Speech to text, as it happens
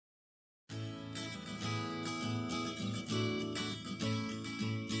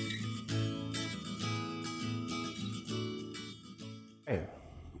Hey,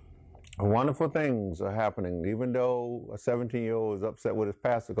 wonderful things are happening. Even though a 17-year-old is upset with his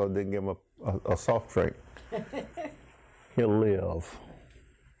pastor because they didn't give him a soft drink, he'll live.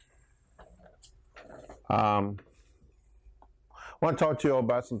 Um, I want to talk to you all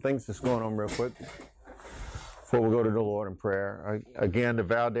about some things that's going on real quick before we go to the Lord in prayer. Again, the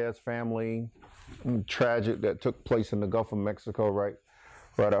Valdez family tragic that took place in the Gulf of Mexico, right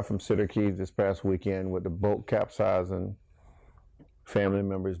out from Cedar Keys this past weekend with the boat capsizing. Family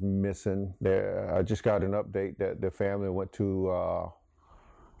members missing. There, I just got an update that the family went to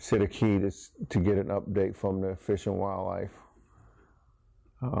Cedar Keys to get an update from the Fish and Wildlife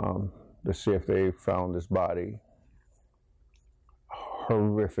to see if they found this body.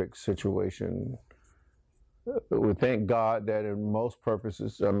 Horrific situation. We thank God that in most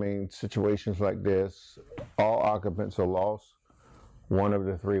purposes, situations like this, all occupants are lost. One of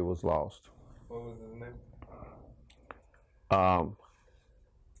the three was lost. What was his name?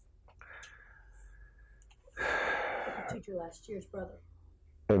 Teacher last year's brother.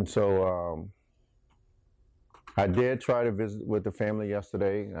 And so I did try to visit with the family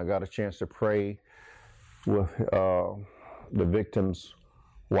yesterday. I got a chance to pray with the victim's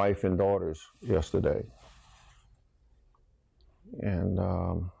wife and daughters yesterday. And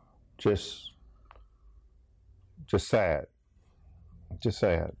just sad. Just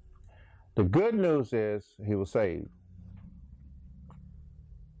sad. The good news is he was saved.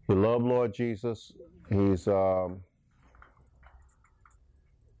 He loved Lord Jesus. He's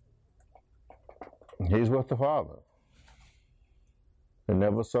with the Father. He'll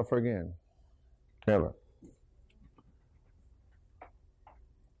never suffer again. Never.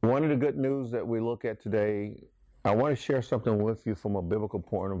 One of the good news that we look at today, I want to share something with you from a biblical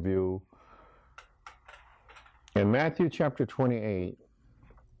point of view. In Matthew chapter 28,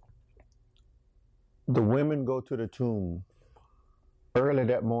 the women go to the tomb early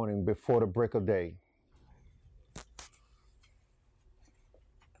that morning before the break of day.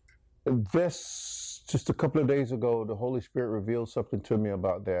 This, just a couple of days ago, the Holy Spirit revealed something to me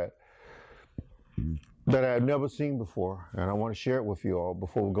about that I had never seen before, and I want to share it with you all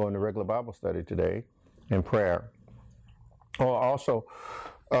before we go into regular Bible study today and prayer. Oh, also,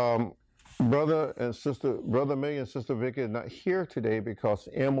 Brother Millie and Sister Vicky are not here today because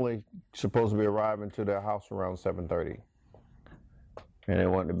Emily is supposed to be arriving to their house around 7:30. And they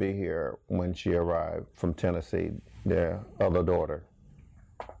wanted to be here when she arrived from Tennessee, their other daughter.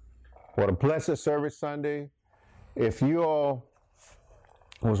 What a blessed service Sunday. If you all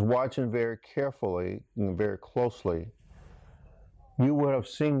was watching very carefully and very closely, you would have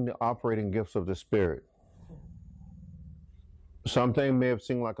seen the operating gifts of the Spirit. Something may have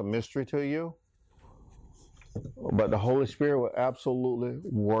seemed like a mystery to you, but the Holy Spirit was absolutely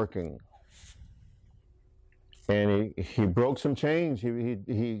working. And he broke some chains.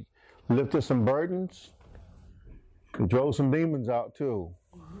 He lifted some burdens. He drove some demons out too.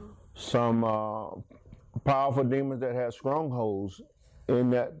 Some powerful demons that had strongholds in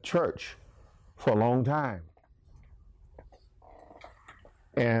that church for a long time.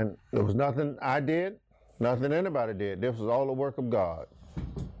 And there was nothing I did, nothing anybody did. This was all the work of God.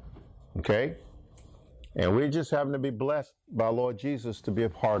 Okay? And we just happen to be blessed by Lord Jesus to be a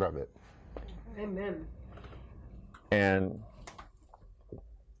part of it. Amen. And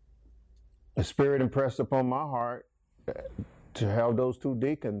the Spirit impressed upon my heart to have those two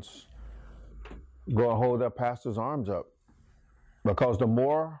deacons go and hold their pastor's arms up. Because the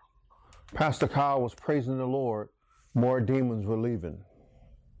more Pastor Kyle was praising the Lord, more demons were leaving.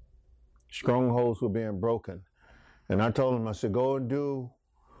 Strongholds were being broken. And I told him, I said, go and do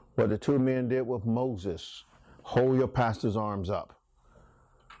what the two men did with Moses. Hold your pastor's arms up.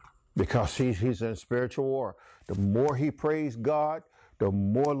 Because he's in spiritual war. The more he praised God, the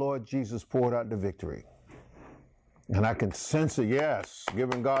more Lord Jesus poured out the victory. And I can sense it, yes,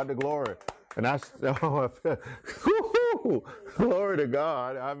 giving God the glory. And glory to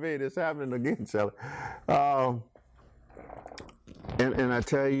God. I mean, it's happening again, Sally. And I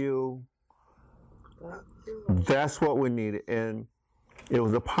tell you, that's what we needed. And it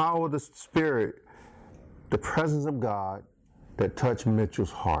was the power of the Spirit, the presence of God, that touched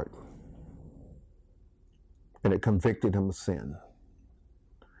Mitchell's heart. And it convicted him of sin.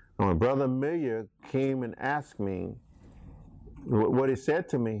 And when Brother Amelia came and asked me, what he said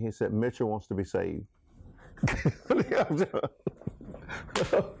to me, he said, Mitchell wants to be saved.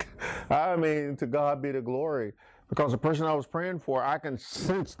 I mean, to God be the glory. Because the person I was praying for, I can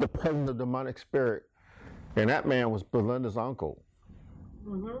sense the presence of demonic spirit. And that man was Belinda's uncle.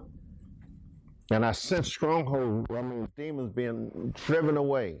 Mm-hmm. And I sensed stronghold, demons being driven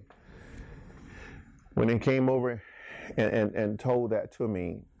away. When he came over and told that to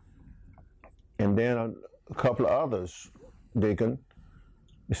me. And then a couple of others, Deacon,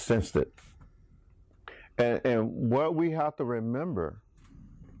 sensed it. And what we have to remember,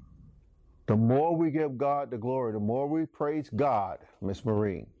 the more we give God the glory, the more we praise God, Miss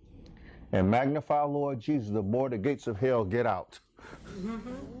Marie, and magnify Lord Jesus, the more the gates of hell get out.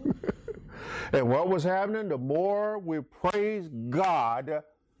 And what was happening, the more we praise God,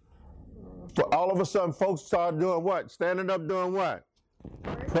 for all of a sudden folks started doing what? Standing up doing what?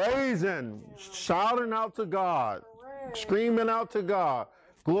 Praising, shouting out to God, screaming out to God,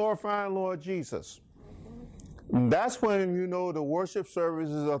 glorifying Lord Jesus. And that's when you know the worship service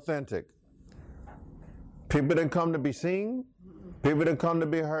is authentic. People didn't come to be seen. People didn't come to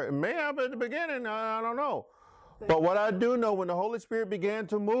be heard. It may have at the beginning, I don't know. But what I do know, when the Holy Spirit began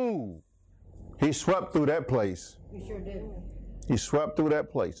to move, he swept through that place. You sure did. He swept through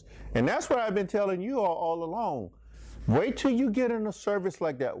that place. And that's what I've been telling you all along. Wait till you get in a service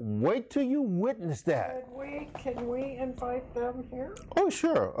like that. Wait till you witness that. Can we invite them here? Oh,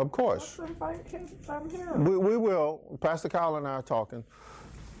 sure, of course. Let's invite them here. We will. Pastor Kyle and I are talking.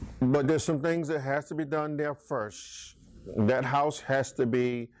 But there's some things that has to be done there first. That house has to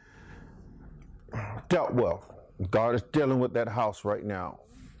be dealt with. God is dealing with that house right now.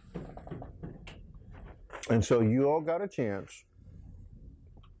 And so you all got a chance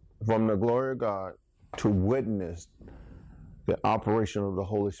from the glory of God to witness the operation of the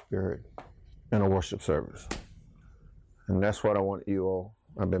Holy Spirit in a worship service. And that's what I want you all,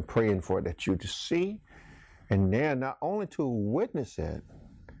 I've been praying for, that you to see, and then not only to witness it,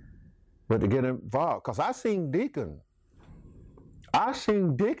 but to get involved. Because I seen Deacon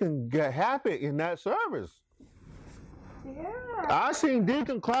get happy in that service. Yeah. I seen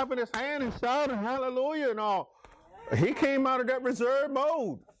Deacon clapping his hand and shouting hallelujah and all. He came out of that reserve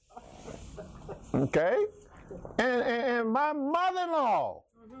mode. Okay? And my mother-in-law,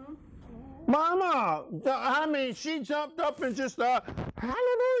 Mama, I mean, she jumped up and just,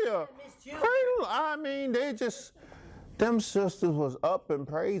 hallelujah. I mean, them sisters was up and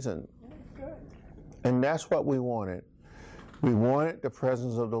praising. Good. And that's what we wanted. We wanted the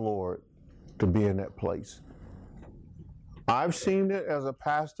presence of the Lord to be in that place. I've seen it as a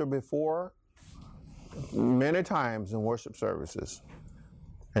pastor before, many times in worship services.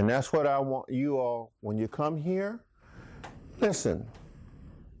 And that's what I want you all, when you come here, listen,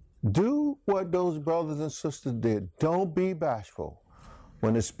 do what those brothers and sisters did. Don't be bashful.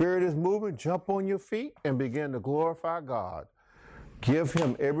 When the Spirit is moving, jump on your feet and begin to glorify God. Give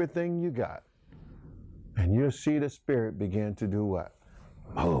Him everything you got. And you'll see the Spirit begin to do what?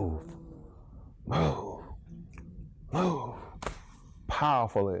 Move.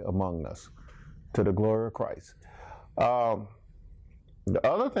 Powerfully among us to the glory of Christ. The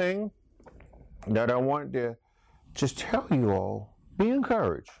other thing that I wanted to just tell you all, be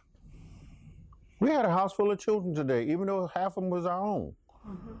encouraged. We had a house full of children today, even though half of them was our own.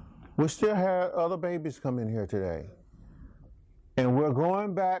 We still had other babies come in here today. And we're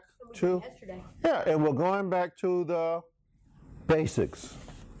going back to, and we're going back to the basics.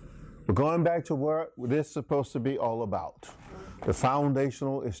 We're going back to where this is supposed to be all about. The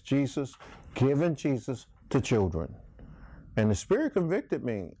foundational is Jesus, giving Jesus to children. And the Spirit convicted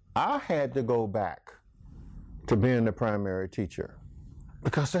me. I had to go back to being the primary teacher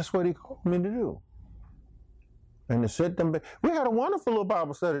because that's what He called me to do. And to sit them back. We had a wonderful little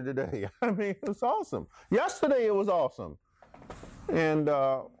Bible study today. I mean, it was awesome. Yesterday it was awesome. And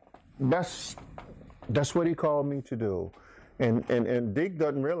that's what He called me to do. And Dick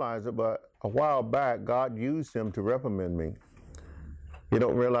doesn't realize it, but a while back, God used him to reprimand me. You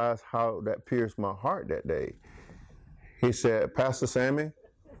don't realize how that pierced my heart that day. He said, Pastor Sammy,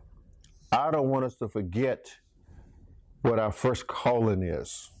 I don't want us to forget what our first calling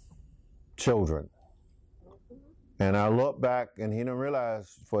is, children. And I look back, and he didn't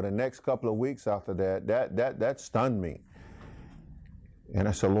realize for the next couple of weeks after that stunned me. And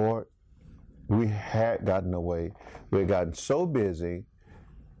I said, Lord, we had gotten away. We had gotten so busy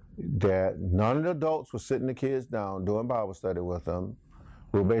that none of the adults were sitting the kids down doing Bible study with them.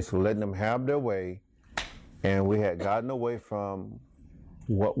 We were basically letting them have their way, and we had gotten away from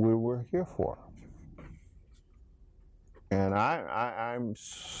what we were here for. And I'm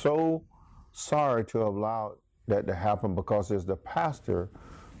so sorry to have allowed that to happen, because as the pastor,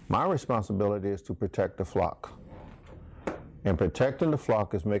 my responsibility is to protect the flock. And protecting the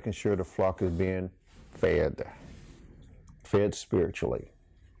flock is making sure the flock is being fed spiritually.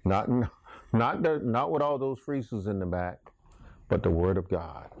 Not with all those freezes in the back, but the Word of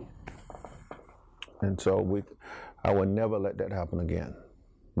God. And so I would never let that happen again.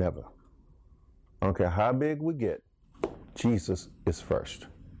 Never. I don't care how big we get. Jesus is first.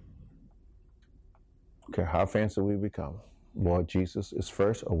 Okay, how fancy we become. Lord Jesus is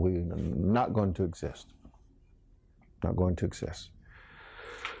first, or we're not going to exist. Not going to exist.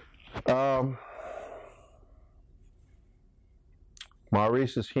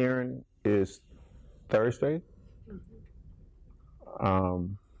 Maurice's hearing is Thursday.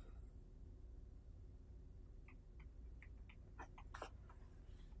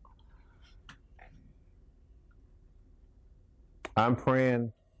 I'm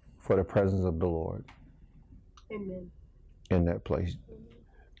praying for the presence of the Lord Amen. in that place.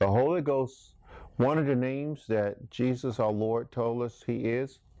 The Holy Ghost, one of the names that Jesus our Lord told us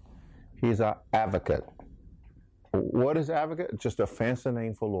he's our advocate. What is advocate? Just a fancy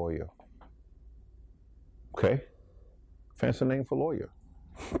name for lawyer. Okay? Fancy name for lawyer.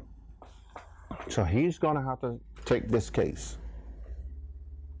 So he's going to have to take this case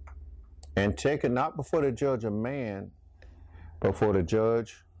and take it not before the judge of man, but for the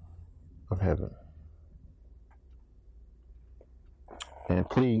judge of heaven. And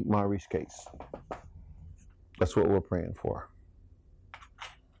plead Maurice's case. That's what we're praying for.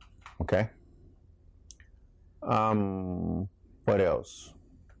 Okay? What else?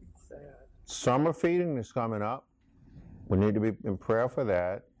 Summer feeding is coming up. We need to be in prayer for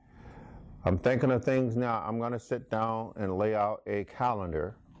that. I'm thinking of things now. I'm going to sit down and lay out a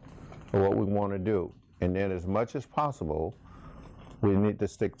calendar for what we want to do. And then as much as possible, we need to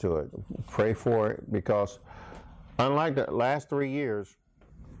stick to it. Pray for it, because unlike the last 3 years,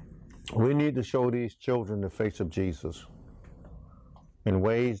 we need to show these children the face of Jesus in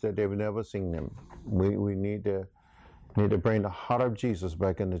ways that they've never seen him. We need to bring the heart of Jesus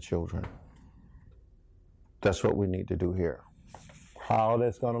back into children. That's what we need to do here. How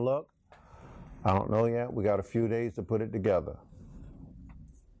that's going to look, I don't know yet. We got a few days to put it together.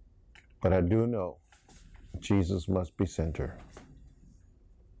 But I do know Jesus must be center.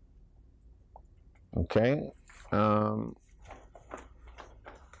 Okay?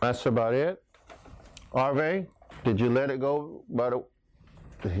 That's about it. Harvey, did you let it go?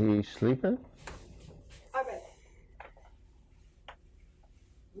 He's sleeping? Okay.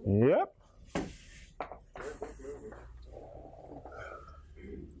 Yep.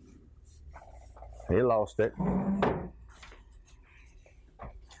 He lost it.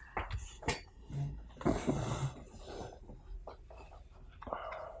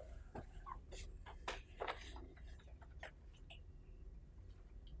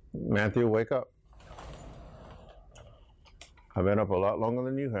 Matthew, wake up. I've been up a lot longer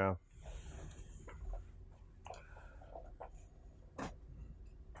than you have.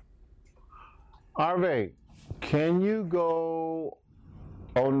 Harvey, can you go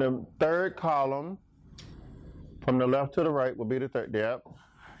on the third column, from the left to the right will be the third, yep.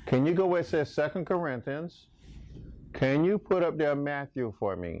 Can you go where it says 2 Corinthians? Can you put up there Matthew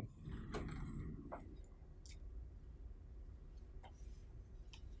for me?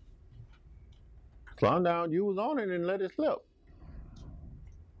 Slow down, you was on it and let it slip.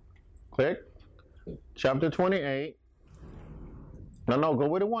 Click. Chapter 28. No, go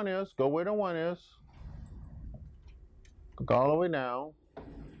where the one is. Go where the one is. Go all the way down.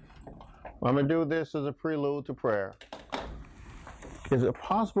 I'm going to do this as a prelude to prayer. Is it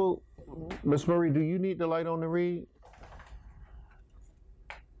possible, Miss Marie, do you need the light on to read?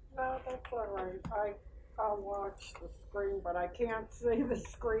 No, that's all right. I'll watch the screen, but I can't see the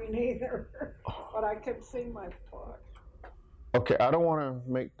screen either. But I can see my book. Okay, I don't want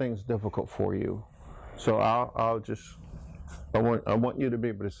to make things difficult for you. So I'll just, I want you to be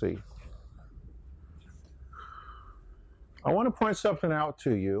able to see. I want to point something out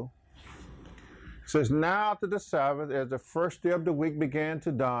to you. It says, now after the Sabbath, as the first day of the week began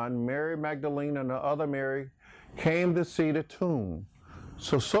to dawn, Mary Magdalene and the other Mary came to see the tomb.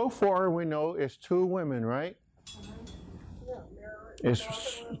 So far we know it's two women, right? Yeah,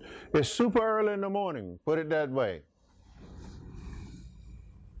 It's super early in the morning, put it that way.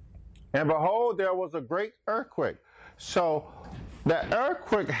 And behold, there was a great earthquake. So the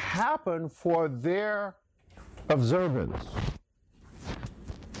earthquake happened for their observance.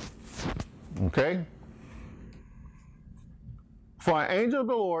 Okay? For an angel of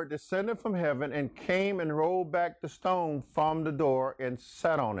the Lord descended from heaven and came and rolled back the stone from the door and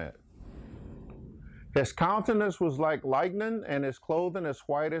sat on it. His countenance was like lightning, and his clothing as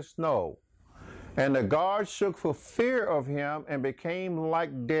white as snow. And the guards shook for fear of him and became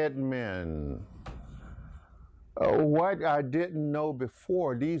like dead men. What I didn't know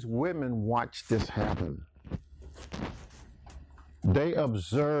before, these women watched this happen. They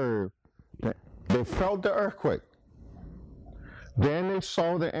observed, they felt the earthquake. Then they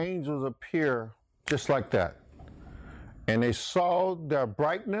saw the angels appear just like that. and they saw their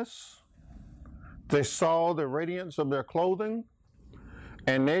brightness, they saw the radiance of their clothing,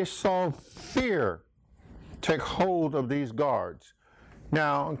 and they saw fear take hold of these guards.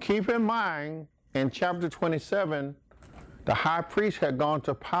 Now, keep in mind, in chapter 27, the high priest had gone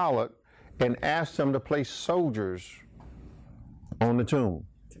to Pilate and asked him to place soldiers on the tomb.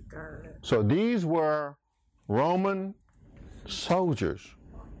 To guard it. So these were Roman soldiers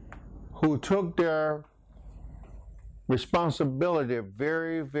who took their responsibility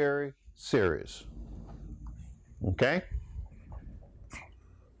very, very serious. Okay?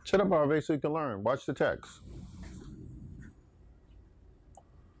 Shut up, Harvey, so you can learn. Watch the text.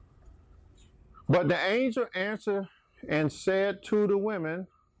 But the angel answered and said to the women,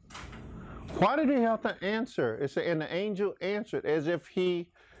 why did he have to answer? It said, and the angel answered as if he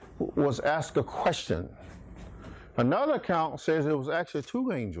was asked a question. Another account says it was actually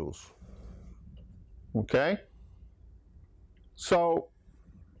two angels. Okay? So,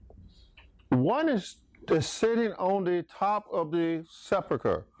 one is sitting on the top of the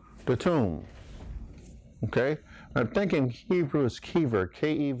sepulcher, the tomb. Okay? I'm thinking Hebrew is kever,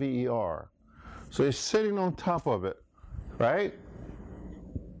 K-E-V-E-R. So he's sitting on top of it, right?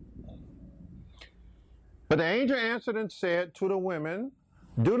 But the angel answered and said to the women,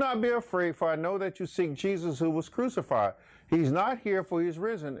 do not be afraid, for I know that you seek Jesus who was crucified. He's not here, for he's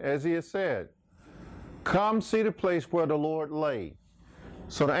risen, as he has said. Come see the place where the Lord lay.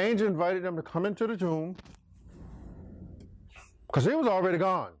 So the angel invited them to come into the tomb, because he was already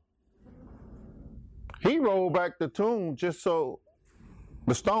gone. He rolled back the tomb just so,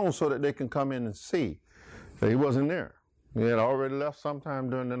 the stone, so that they can come in and see that he wasn't there. He had already left sometime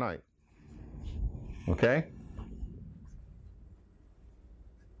during the night. Okay?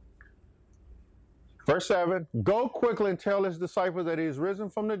 Verse 7, go quickly and tell his disciples that he is risen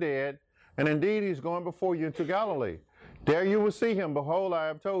from the dead, and indeed he's going before you into Galilee. There you will see him. Behold, I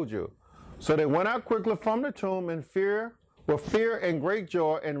have told you. So they went out quickly from the tomb with fear and great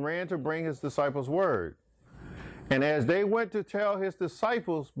joy, and ran to bring his disciples word. And as they went to tell his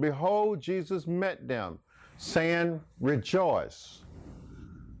disciples, behold, Jesus met them, saying, rejoice.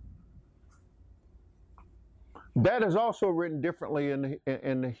 That is also written differently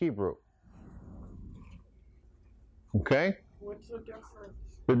in the Hebrew. Okay? What's the difference?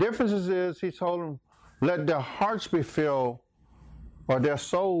 The difference is he told them, let their hearts be filled, or their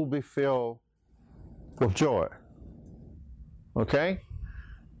soul be filled with joy. Okay?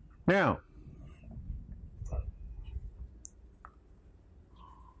 Now,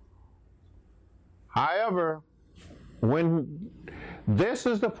 however, when this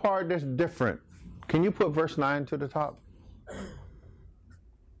is the part that's different, can you put verse 9 to the top?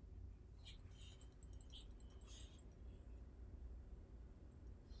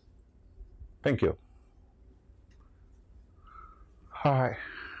 Thank you. All right.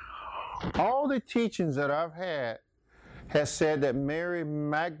 All the teachings that I've had has said that Mary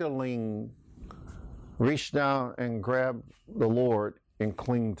Magdalene reached down and grabbed the Lord and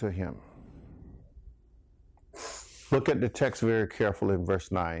clung to him. Look at the text very carefully in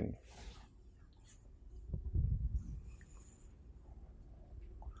verse 9.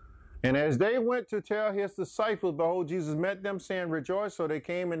 And as they went to tell his disciples, behold, Jesus met them, saying, rejoice. So they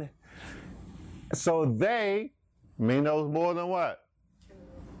came and so they, mean those more than what?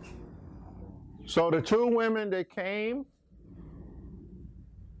 So the two women, they came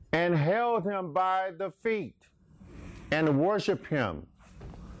and held him by the feet and worshiped him.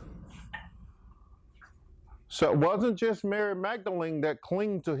 So it wasn't just Mary Magdalene that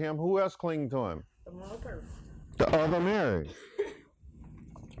clung to him. Who else clung to him? The mother. The other Mary.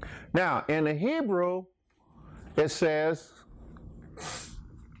 Now, in the Hebrew, it says,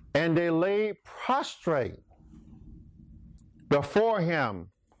 and they lay prostrate before him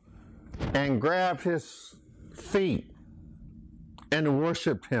and grabbed his feet and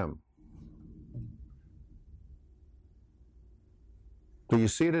worshiped him. Do you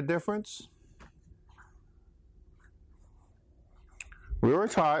see the difference? We were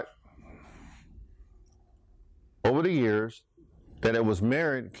taught over the years that it was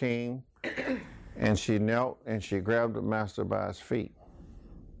Mary that came and she knelt and she grabbed the master by his feet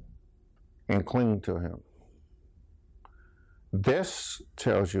and clung to him. This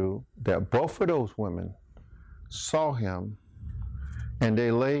tells you that both of those women saw him and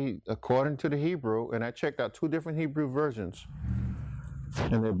they lay, according to the Hebrew, and I checked out two different Hebrew versions,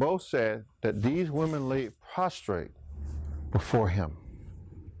 and they both said that these women lay prostrate before him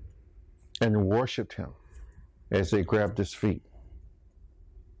and worshiped him as they grabbed his feet.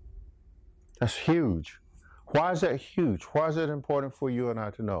 That's huge. Why is that huge? Why is it important for you and I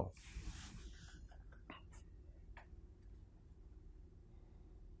to know?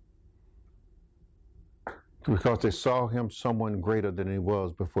 because they saw him someone greater than he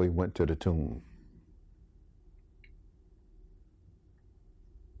was before he went to the tomb.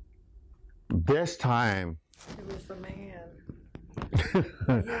 This time, He was a man,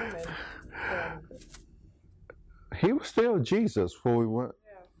 a human. he was still Jesus before we went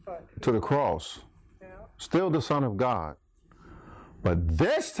Yeah, but to the cross, yeah, still the Son of God. But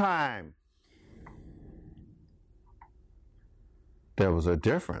this time, there was a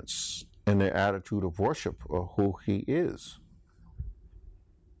difference in the attitude of worship of who he is.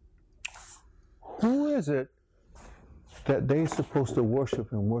 Who is it that they're supposed to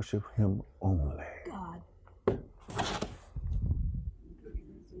worship and worship him only? God.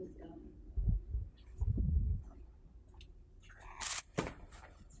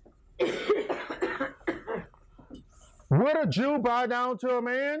 Would a Jew bow down to a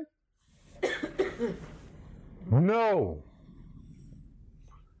man? No.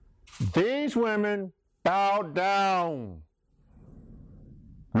 These women bowed down.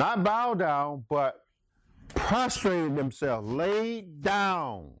 Not bow down, but prostrated themselves, laid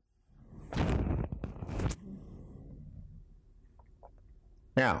down.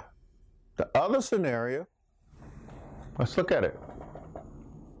 Now, the other scenario, let's look at it.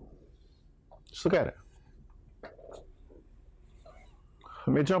 Let's look at it.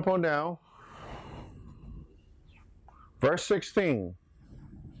 Let me jump on down. Verse 16.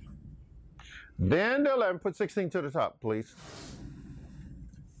 Then the 11, put 16 to the top, please.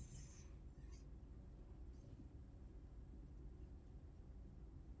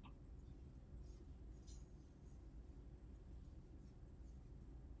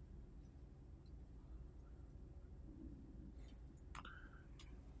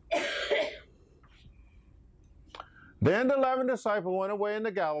 Then the 11 disciples went away into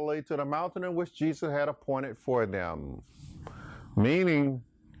Galilee to the mountain in which Jesus had appointed for them. Meaning,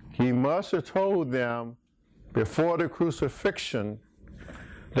 he must have told them before the crucifixion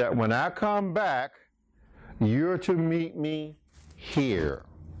that when I come back, you're to meet me here.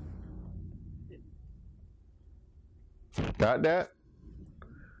 Got that?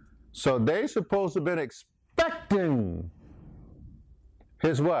 So they supposed to have been expecting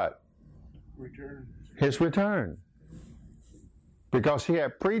his what? Return. His return. Because he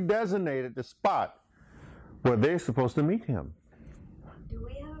had predesignated the spot where they're supposed to meet him. Do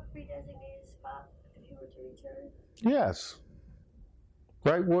we have a pre-designated spot if he were to return? Yes.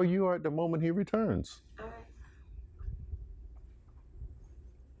 Right where you are at the moment he returns. All right.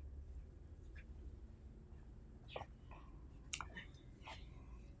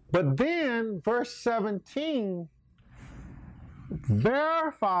 But then verse 17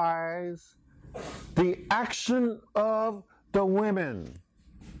 verifies the action of the women.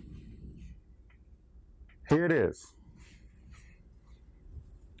 Here it is.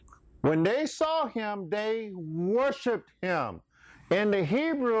 When they saw him, they worshiped him. In the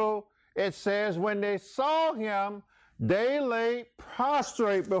Hebrew, it says, when they saw him, they lay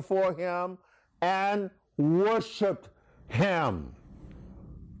prostrate before him and worshiped him.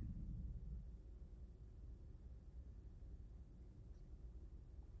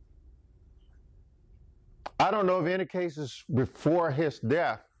 I don't know of any cases before his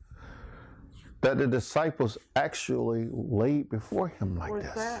death that the disciples actually laid before him like was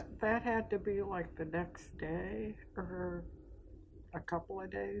this. that had to be like the next day or a couple of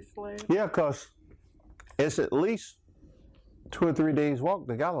days later? Yeah, because it's at least 2 or 3 days walk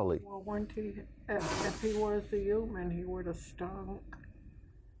to Galilee. Well, wouldn't he, if he was a human, he would have stunk.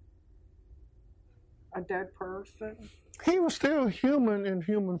 A dead person. He was still human in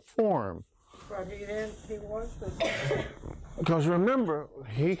human form. But he was the Because remember,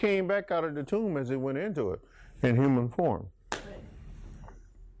 he came back out of the tomb as he went into it in human form.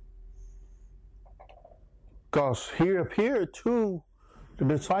 Because he appeared to the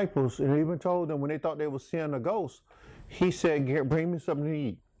disciples and even told them when they thought they were seeing a ghost, he said, bring me something to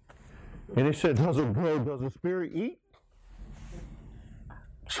eat. And they said, does a spirit eat?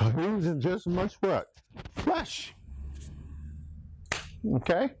 So it isn't just much what? Flesh.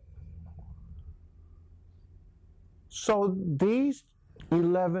 Okay? So these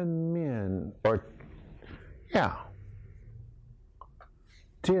 11 men,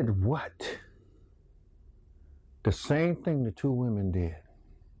 did what? The same thing the 2 women did.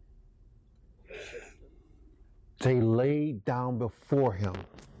 They laid down before him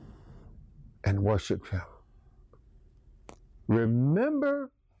and worshiped him. Remember,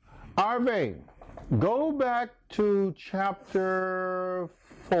 Arve, go back to chapter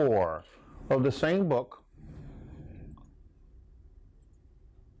 4 of the same book.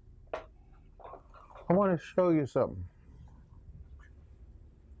 I want to show you something.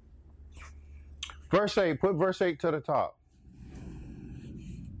 Verse 8, put verse 8 to the top.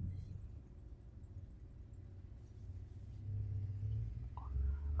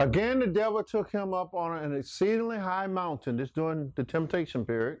 Again, the devil took him up on an exceedingly high mountain, this during the temptation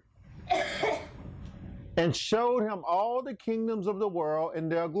period, and showed him all the kingdoms of the world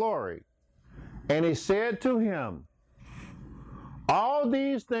and their glory. And he said to him, all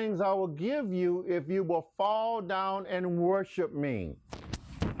these things I will give you if you will fall down and worship me.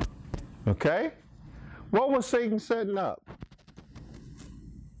 Okay? What was Satan setting up?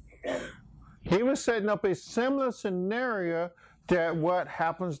 He was setting up a similar scenario to what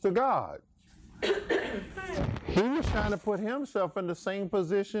happens to God. He was trying to put himself in the same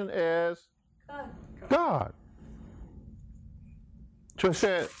position as God. So he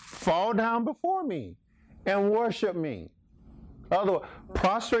said, fall down before me and worship me. Otherwise,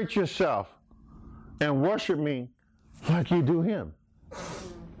 prostrate yourself and worship me like you do him.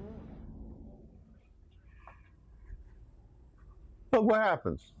 Look what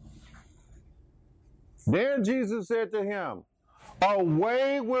happens. Then Jesus said to him,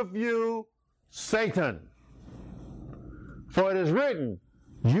 away with you, Satan. For it is written,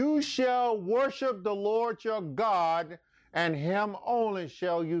 you shall worship the Lord your God, and him only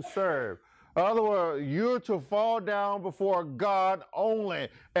shall you serve. In other words, you're to fall down before God only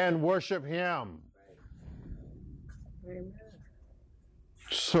and worship him. Amen.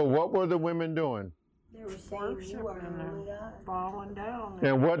 So what were the women doing? They were saying you are Worshiping the only and God. falling down.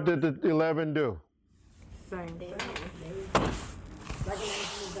 And what did the 11 do? Same They thing. recognize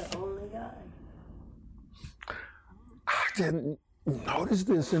you as the only God. I didn't notice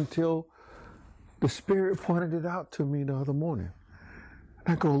this until the Spirit pointed it out to me the other morning.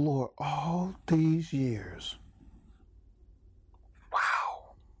 And I go, Lord, all these years,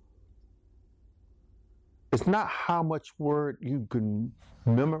 wow. It's not how much word you can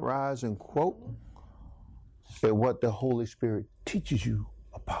memorize and quote, but what the Holy Spirit teaches you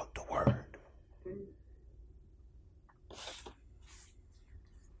about the word.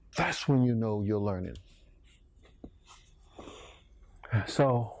 That's when you know you're learning.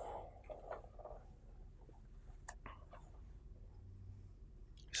 So,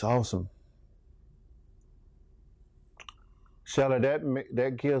 it's awesome. Shelley,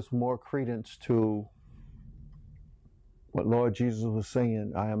 that gives more credence to what Lord Jesus was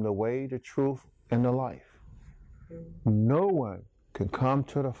saying. I am the way, the truth, and the life. No one can come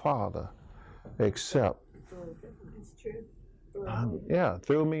to the Father except, It's true.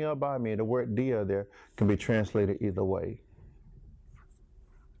 through me or by me. The word dia there can be translated either way.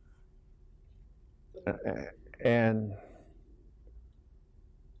 And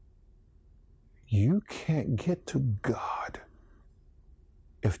you can't get to God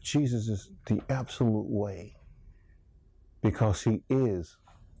if Jesus is the absolute way, because he is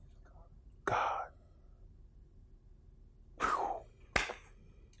God.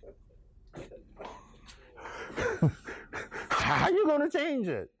 How are you going to change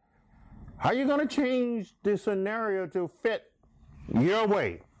it? How are you going to change the scenario to fit your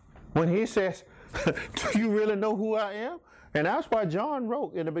way? When he says, do you really know who I am? And that's why John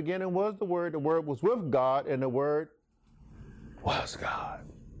wrote, in the beginning was the Word was with God, and the Word was God.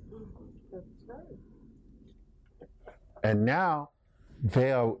 That's right. And now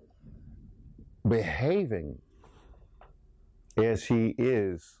they are behaving as he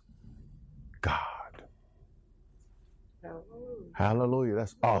is God. Hallelujah. Hallelujah.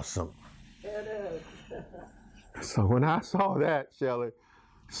 That's awesome. It is. So when I saw that, Shelley,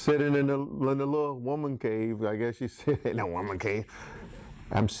 sitting in the little woman cave, I guess you said, in a woman cave,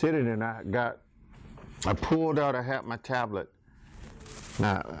 I'm sitting and I pulled out, I had my tablet.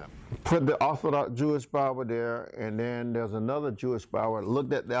 Now, put the Orthodox Jewish Bible there, and then there's another Jewish Bible. I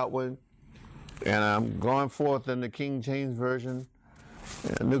looked at that one, and I'm going forth in the King James Version,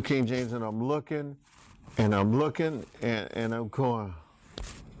 New King James, and I'm looking, and I'm going,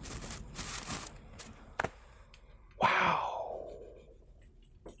 wow.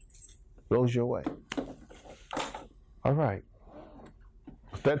 Blows your way. All right.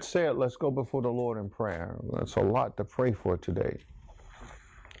 With that said, let's go before the Lord in prayer. That's a lot to pray for today.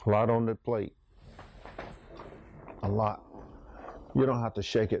 A lot on the plate. A lot. You don't have to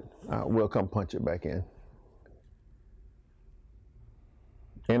shake it. We'll come punch it back in.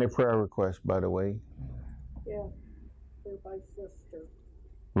 Any prayer requests, by the way? Yeah. They're my sister.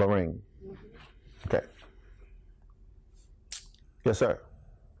 Lorraine. Okay. Yes, sir.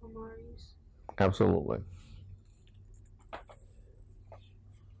 Maurice. Absolutely.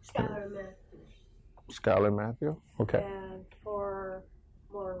 Skylar Matthews. Skylar Matthew? Okay. And for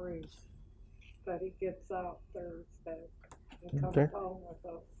Maurice, that he gets out Thursday and comes Okay. home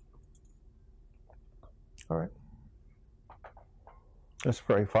with us. All right. Let's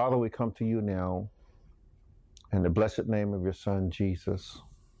pray. Father, we come to you now in the blessed name of your Son, Jesus.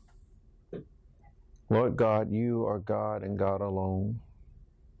 Lord God, you are God and God alone.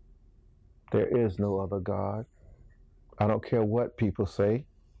 There is no other God. I don't care what people say.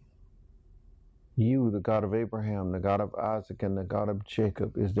 You, the God of Abraham, the God of Isaac, and the God of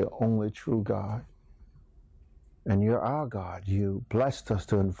Jacob, is the only true God. And you're our God. You blessed us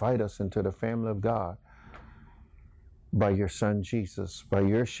to invite us into the family of God by your Son, Jesus. By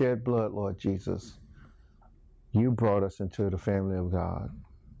your shed blood, Lord Jesus, you brought us into the family of God.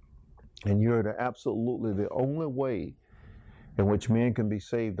 And you're absolutely the only way in which men can be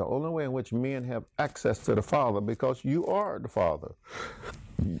saved, the only way in which men have access to the Father, because you are the Father.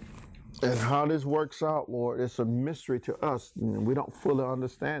 And how this works out, Lord, it's a mystery to us, and we don't fully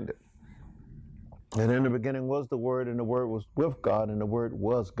understand it. And in the beginning was the Word, and the Word was with God, and the Word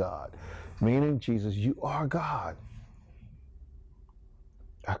was God. Meaning, Jesus, you are God.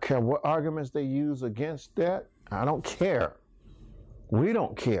 I care what arguments they use against that. I don't care. We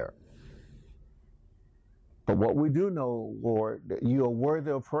don't care. But what we do know, Lord, that you are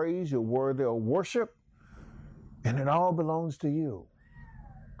worthy of praise, you're worthy of worship, and it all belongs to you.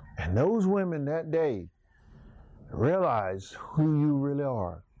 And those women that day realized who you really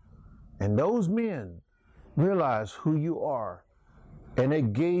are. And those men realized who you are. And they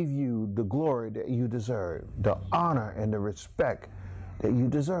gave you the glory that you deserve, the honor and the respect that you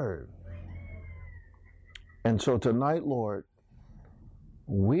deserve. And so tonight, Lord,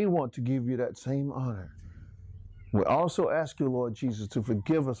 we want to give you that same honor. We also ask you, Lord Jesus, to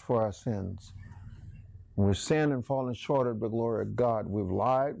forgive us for our sins. We've sinned and fallen short of the glory of God. We've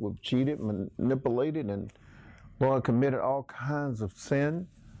lied, we've cheated, manipulated, and, Lord, committed all kinds of sin.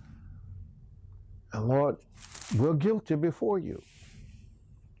 And, Lord, we're guilty before you.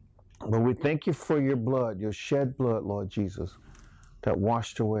 But we thank you for your blood, your shed blood, Lord Jesus, that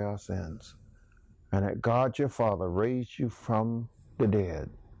washed away our sins. And that God, your Father, raised you from the dead.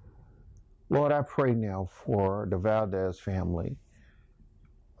 Lord, I pray now for the Valdez family.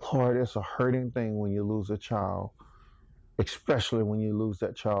 Lord, it's a hurting thing when you lose a child, especially when you lose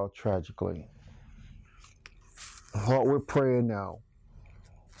that child tragically. Lord, we're praying now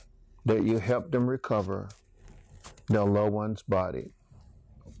that you help them recover their loved one's body.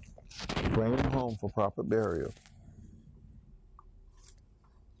 Bring them home for proper burial.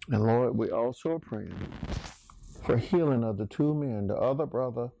 And Lord, we also are praying for healing of the two men, the other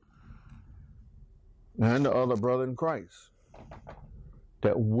brother and the other brother in Christ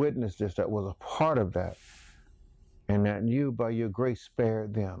that witnessed this, that was a part of that, and that you, by your grace,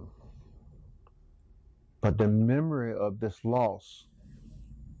 spared them. But the memory of this loss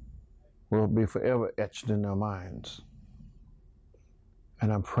will be forever etched in their minds.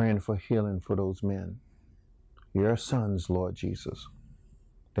 And I'm praying for healing for those men, your sons, Lord Jesus.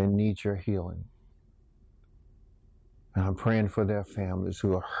 They need your healing. And I'm praying for their families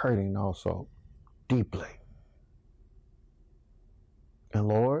who are hurting also deeply. And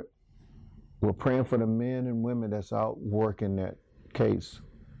Lord, we're praying for the men and women that's out working that case.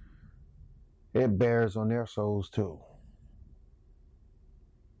 It bears on their souls too.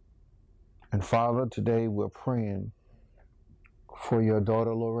 And Father, today we're praying for your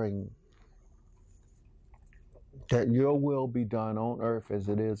daughter Lorraine, that your will be done on earth as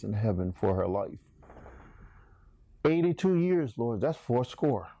it is in heaven for her life. 82 years, Lord, that's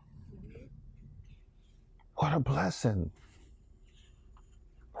 80. What a blessing.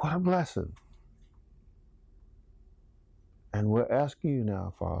 What a blessing. And we're asking you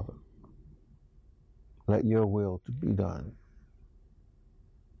now, Father, let your will to be done.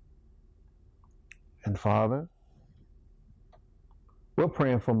 And Father, we're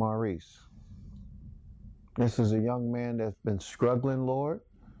praying for Maurice. This is a young man that's been struggling, Lord,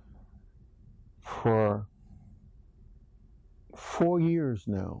 for 4 years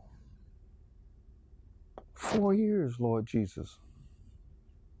now. 4 years, Lord Jesus,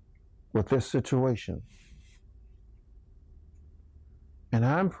 with this situation. And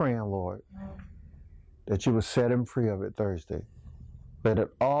I'm praying, Lord, that you would set him free of it Thursday. Let it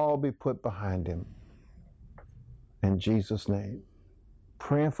all be put behind him. In Jesus' name.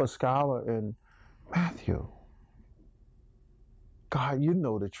 Praying for Skylar and Matthew. God, you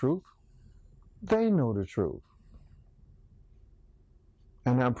know the truth. They know the truth.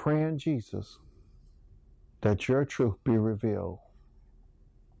 And I'm praying, Jesus, that your truth be revealed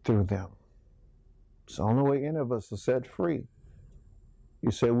through them. It's the only way any of us are set free. You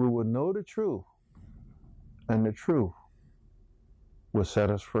said we will know the truth, and the truth will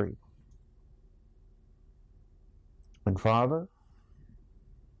set us free. And Father,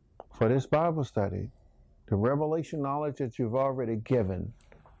 for this Bible study the revelation knowledge that you've already given,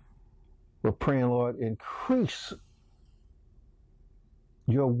 we're praying, Lord, increase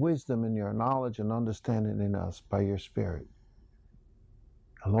your wisdom and your knowledge and understanding in us by your Spirit.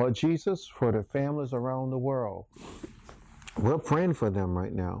 And Lord Jesus, for the families around the world, we're praying for them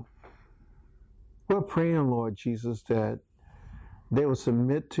right now. We're praying, Lord Jesus, that they will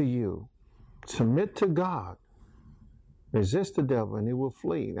submit to you, submit to God, resist the devil, and he will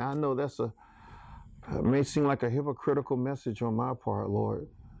flee. Now, I know it may seem like a hypocritical message on my part, Lord,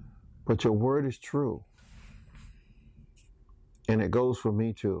 but your word is true. And it goes for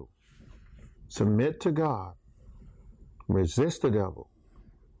me too. Submit to God, resist the devil,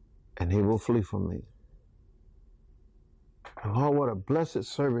 and he will flee from me. And Lord, what a blessed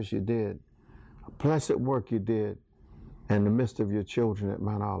service you did, a blessed work you did in the midst of your children at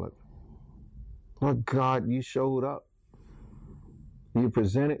Mount Olive. Lord God, you showed up. You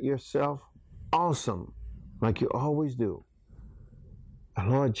presented yourself awesome, like you always do.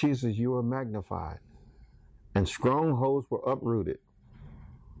 And Lord Jesus, you were magnified, and strongholds were uprooted.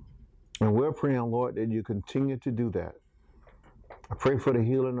 And we're praying, Lord, that you continue to do that. I pray for the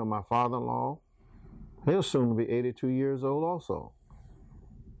healing of my father-in-law. He'll soon be 82 years old also.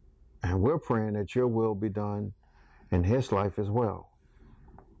 And we're praying that your will be done in his life as well.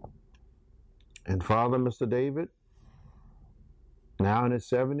 And Father, Mr. David, now in his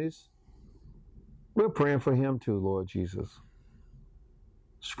 70s, we're praying for him too, Lord Jesus.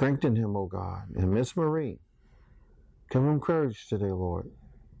 Strengthen him, oh God. And Miss Marie, give him courage today, Lord.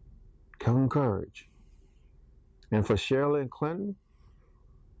 Give him courage. And for Shirley and Clinton,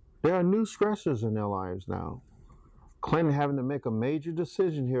 there are new stressors in their lives now. Clinton having to make a major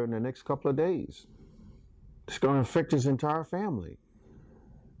decision here in the next couple of days. It's going to affect his entire family.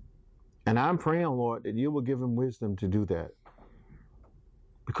 And I'm praying, Lord, that you will give him wisdom to do that.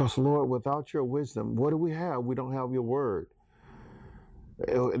 Because, Lord, without your wisdom, what do we have? We don't have your word.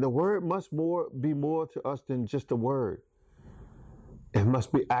 The word must be more to us than just a word. It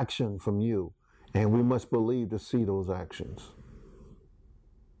must be action from you. And we must believe to see those actions.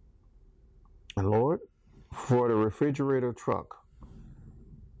 And Lord, for the refrigerator truck,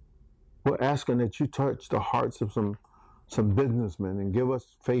 we're asking that you touch the hearts of some businessmen and give us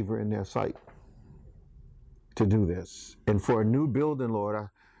favor in their sight to do this. And for a new building, Lord,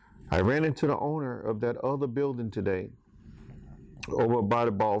 I ran into the owner of that other building today over by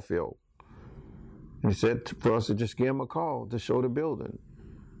the ball field. And he said for us to just give him a call to show the building.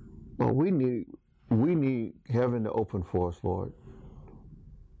 Well, we need heaven to open for us, Lord.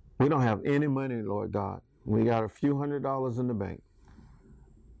 We don't have any money, Lord God. We got a few $100s in the bank.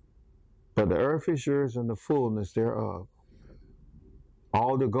 But the earth is yours and the fullness thereof.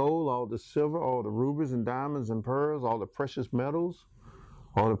 All the gold, all the silver, all the rubies and diamonds and pearls, all the precious metals,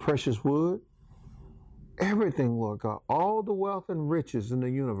 all the precious wood, everything, Lord God, all the wealth and riches in the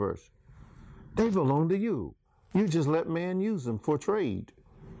universe, they belong to you. You just let man use them for trade.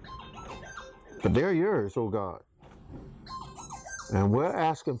 But they're yours, oh God. And we're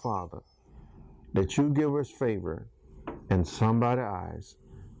asking, Father, that you give us favor in somebody's eyes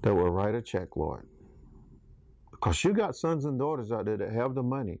that will write a check, Lord. Because you got sons and daughters out there that have the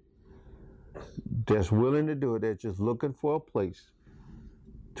money, that's willing to do it. They're just looking for a place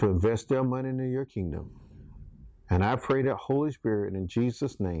to invest their money into your kingdom. And I pray that Holy Spirit in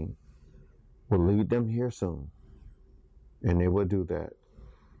Jesus' name will lead them here soon. And they will do that.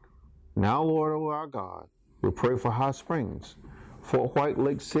 Now, Lord, oh our God, we pray for Hot Springs, Fort White,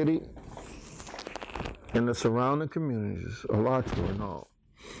 Lake City, and the surrounding communities, Alachua and all.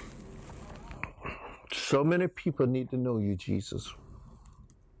 So many people need to know you, Jesus.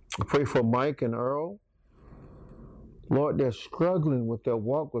 I pray for Mike and Earl. Lord, they're struggling with their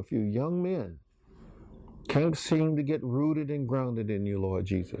walk with you. Young men can't seem to get rooted and grounded in you, Lord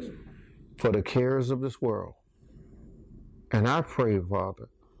Jesus, for the cares of this world. And I pray, Father,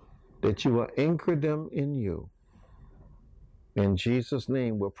 that you will anchor them in you. In Jesus'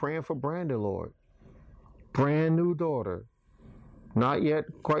 name, we're praying for Brandy, Lord. Brand new daughter. Not yet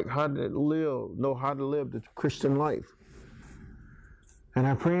quite know how to live the Christian life. And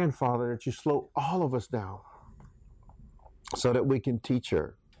I'm praying, Father, that you slow all of us down so that we can teach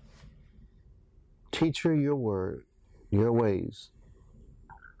her. Teach her your word, your ways.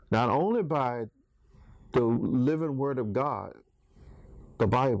 Not only by the living word of God, the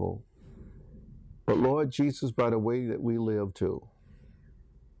Bible, but Lord Jesus, by the way that we live too.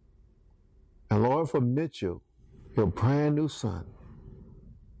 And Lord, for Mitchell, your brand new son,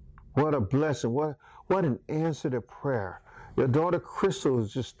 what a blessing, what an answer to prayer. Your daughter Crystal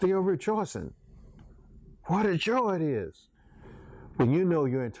is just still rejoicing. What a joy it is. And you know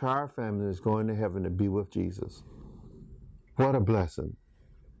your entire family is going to heaven to be with Jesus. What a blessing.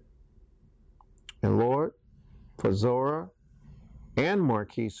 And Lord, for Zora and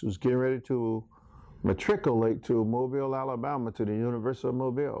Marquise, who's getting ready to matriculate to Mobile, Alabama, to the University of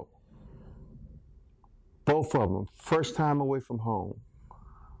Mobile. Both of them, first time away from home.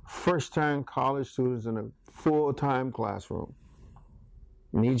 First time college students in a full-time classroom.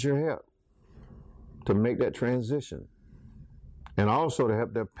 Need your help to make that transition. And also to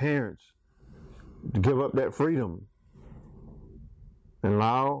help their parents to give up that freedom and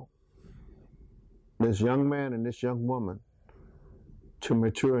allow this young man and this young woman to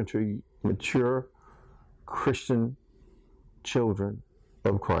mature into mature Christian children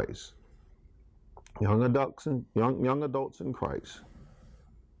of Christ. Young adults in Christ.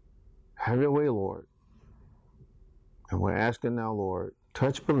 Have your way, Lord. And we're asking now, Lord,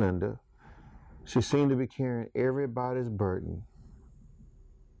 touch Belinda. She seemed to be carrying everybody's burden.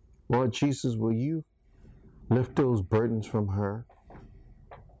 Lord Jesus, will you lift those burdens from her?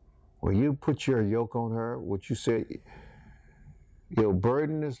 Will you put your yoke on her? Would you say, your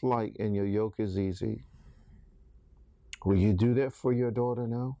burden is light and your yoke is easy? Will you do that for your daughter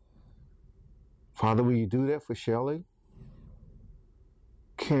now? Father, will you do that for Shelley?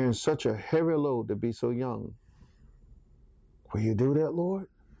 Carrying such a heavy load to be so young. Will you do that, Lord?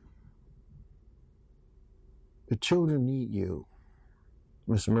 The children need you.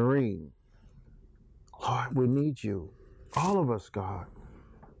 Miss Marine, Lord, we need you. All of us, God.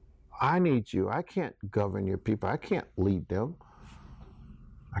 I need you. I can't govern your people. I can't lead them.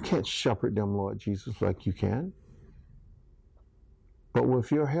 I can't shepherd them, Lord Jesus, like you can. But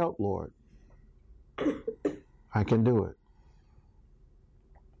with your help, Lord, I can do it.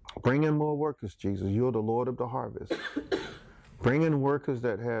 Bring in more workers, Jesus. You're the Lord of the harvest. Bring in workers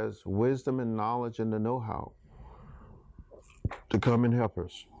that has wisdom and knowledge and the know-how to come and help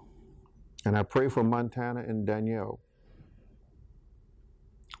us. And I pray for Montana and Danielle.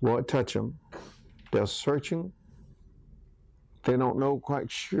 Lord, touch them. They're searching. They don't know quite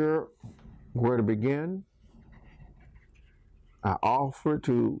sure where to begin. I offer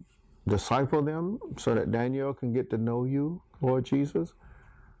to disciple them so that Danielle can get to know you, Lord Jesus.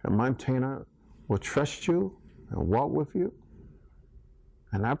 And Montana will trust you and walk with you.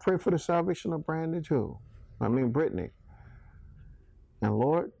 And I pray for the salvation of Brittany. And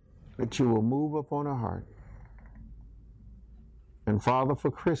Lord, that you will move upon her heart. And Father, for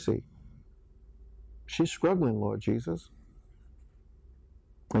Chrissy, she's struggling, Lord Jesus.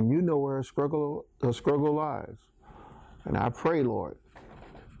 And you know where her struggle lies. And I pray, Lord,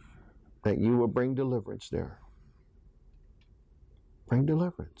 that you will bring deliverance there. Bring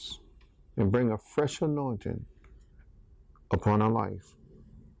deliverance. And bring a fresh anointing upon her life.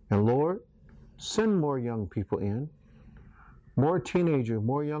 And Lord, send more young people in. More teenagers,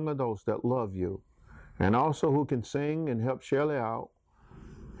 more young adults that love you. And also who can sing and help Shelley out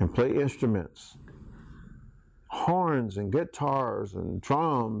and play instruments. Horns and guitars and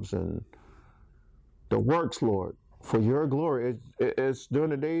drums and the works, Lord, for your glory. It's during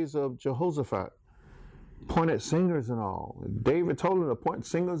the days of Jehoshaphat. Appointed singers and all. David told him to appoint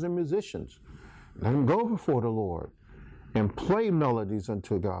singers and musicians. Let them go before the Lord and play melodies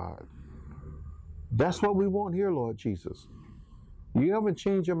unto God. That's what we want here, Lord Jesus. You haven't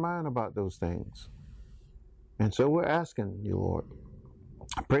changed your mind about those things. And so we're asking you, Lord.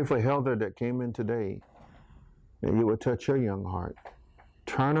 I pray for Heather that came in today, that you would touch her young heart.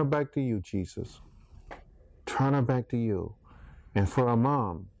 Turn her back to you, Jesus. Turn her back to you. And for our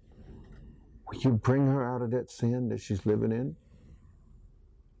mom, will you bring her out of that sin that she's living in?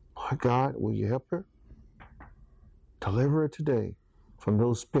 Lord God, will you help her? Deliver her today from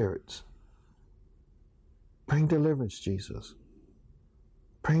those spirits. Bring deliverance, Jesus.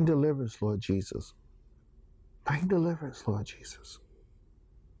 Bring deliverance, Lord Jesus. Bring deliverance, Lord Jesus.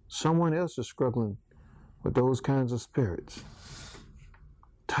 Someone else is struggling with those kinds of spirits.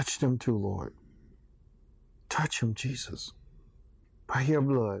 Touch them too, Lord. Touch them, Jesus. By your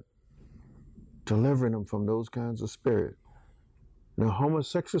blood, delivering them from those kinds of spirits. Now,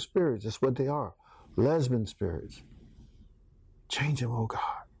 homosexual spirits, that's what they are. Lesbian spirits. Change them, oh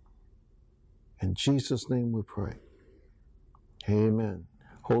God. In Jesus' name we pray. Amen.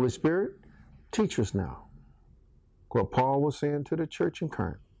 Holy Spirit, teach us now what Paul was saying to the church in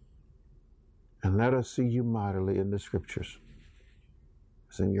Corinth. And let us see you mightily in the scriptures.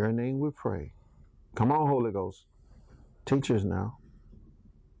 It's in your name we pray. Come on, Holy Ghost. Teach us now.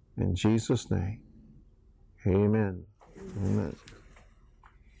 In Jesus' name. Amen. Amen.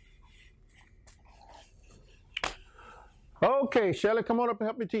 Okay, Shelley, come on up and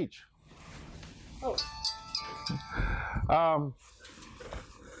help me teach.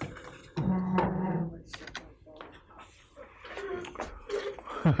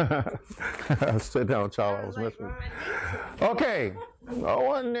 Sit down, child. I was missing. Okay.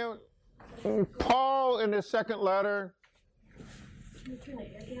 Oh, and then Paul in his second letter.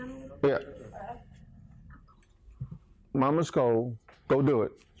 Yeah. Mama's go do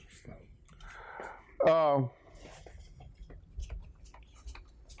it.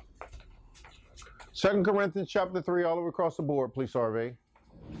 2 Corinthians chapter 3, all the way across the board, please survey.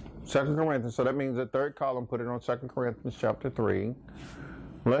 2 Corinthians, so that means the third column, put it on 2 Corinthians chapter 3.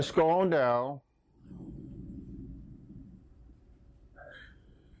 Let's go on down.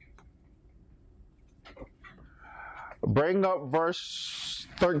 Bring up verse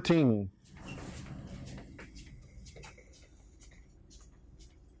 13.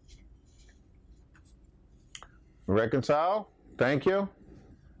 Reconcile. Thank you.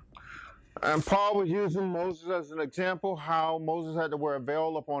 And Paul was using Moses as an example, how Moses had to wear a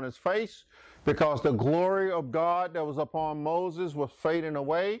veil upon his face because the glory of God that was upon Moses was fading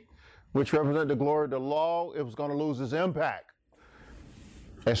away, which represented the glory of the law. It was going to lose its impact.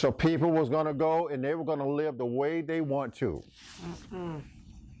 And so people was going to go and they were going to live the way they want to.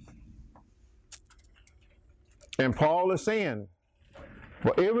 And Paul is saying,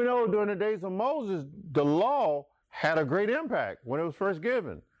 well, even though during the days of Moses, the law had a great impact when it was first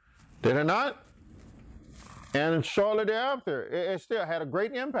given. Did it not? And shortly thereafter, it still had a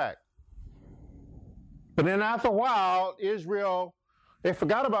great impact. But then after a while, Israel, they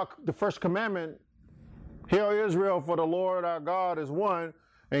forgot about the first commandment. Hear Israel, for the Lord our God is one,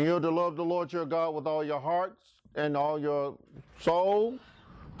 and you're to love the Lord your God with all your hearts and all your soul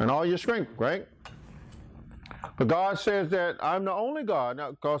and all your strength, right? But God says that I'm the only God,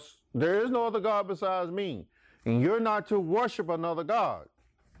 because there is no other God besides me. And you're not to worship another God.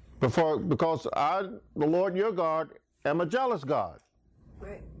 Because I, the Lord your God, am a jealous God.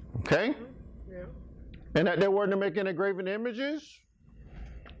 Right. Okay? Yeah. And that they weren't to make any graven images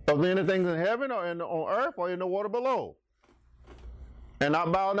of anything in heaven or on earth or in the water below. And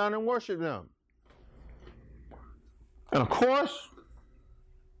not bow down and worship them. And of course,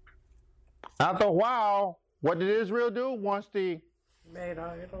 after a while, what did Israel do? Once the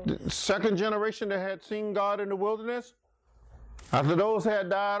second generation that had seen God in the wilderness, after those had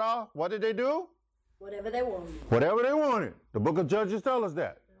died off, what did they do? Whatever they wanted. Whatever they wanted. The book of Judges tells us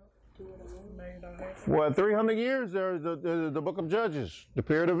that. Well, 300 years there's the book of Judges, the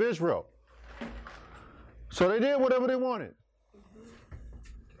period of Israel. So they did whatever they wanted.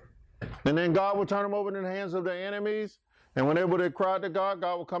 And then God would turn them over in the hands of their enemies. And whenever they cried to God,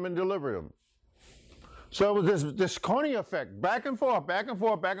 God would come and deliver them. So it was this Coney effect, back and forth, back and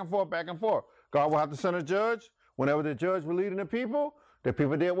forth, back and forth, back and forth. God will have to send a judge. Whenever the judge was leading the people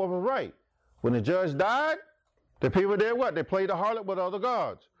did what was right. When the judge died, the people did what? They played the harlot with other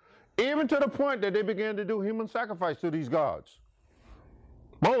gods. Even to the point that they began to do human sacrifice to these gods.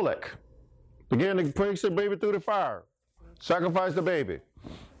 Molech began to place the baby through the fire. Sacrifice the baby.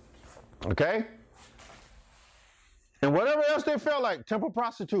 Okay? And whatever else they felt like, temple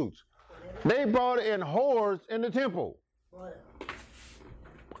prostitutes. They brought in whores in the temple.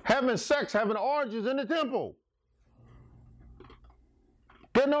 Having sex, having orgies in the temple.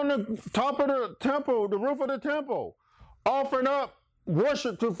 Getting on the top of the temple, the roof of the temple, offering up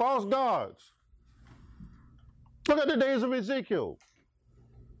worship to false gods. Look at the days of Ezekiel.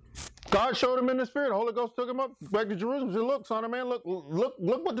 God showed him in the spirit. The Holy Ghost took him up back to Jerusalem and said, look, son of man, look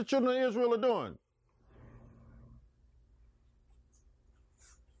what the children of Israel are doing.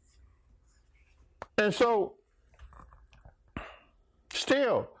 And so,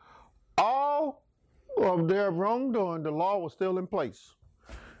 still, all of their wrongdoing, the law was still in place.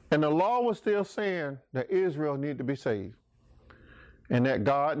 And the law was still saying that Israel needed to be saved. And that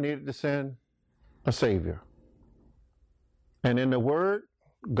God needed to send a Savior. And in the Word,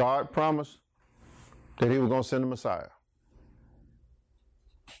 God promised that He was going to send a Messiah.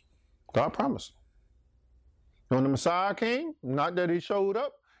 God promised. When the Messiah came, not that He showed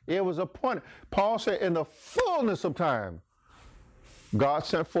up, it was appointed. Paul said, in the fullness of time, God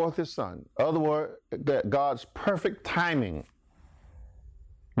sent forth His Son. In other words, that God's perfect timing.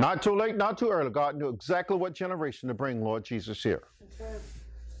 Not too late, not too early. God knew exactly what generation to bring Lord Jesus here.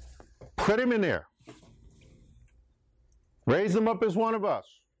 Put Him in there. Raise Him up as one of us.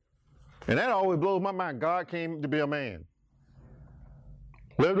 And that always blows my mind. God came to be a man.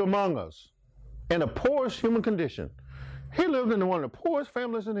 Lived among us. In the poorest human condition. He lived in one of the poorest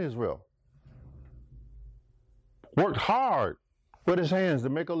families in Israel. Worked hard with his hands to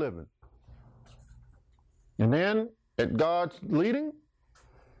make a living. And then, at God's leading,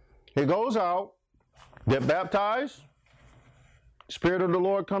 he goes out, get baptized, Spirit of the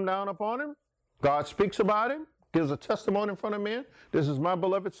Lord come down upon him, God speaks about him, gives a testimony in front of men. This is my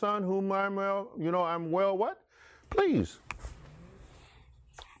beloved son, whom I'm well, I'm well what? Please.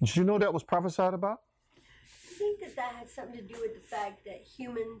 Did you know that was prophesied about? I think that has something to do with the fact that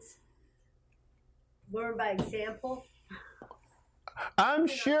humans learn by example. I'm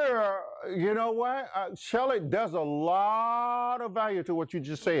sure, you know what, Shelley, there's a lot of value to what you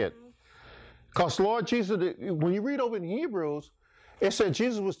just said. Because Lord Jesus, when you read over in Hebrews, it said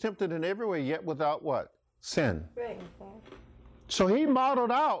Jesus was tempted in every way, yet without what? Sin. Right. So he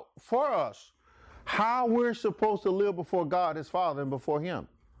modeled out for us how we're supposed to live before God, his Father, and before him.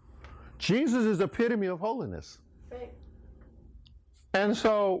 Jesus is the epitome of holiness. Right. And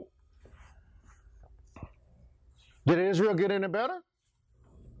so, did Israel get any better?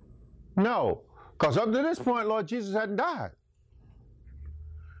 No. Because up to this point, Lord Jesus hadn't died.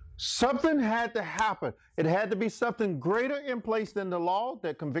 Something had to happen. It had to be something greater in place than the law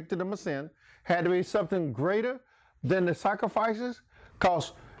that convicted them of sin. Had to be something greater than the sacrifices.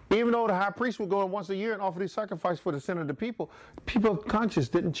 Because even though the high priest would go in once a year and offer these sacrifices for the sin of the people, people's conscience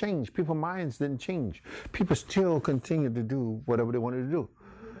didn't change. People's minds didn't change. People still continued to do whatever they wanted to do.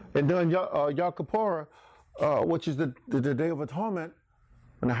 And then Yom Kippur, which is the Day of Atonement,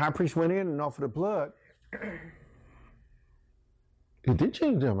 when the high priest went in and offered the blood, it did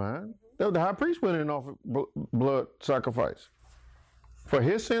change their mind. The high priest went in and offered blood sacrifice for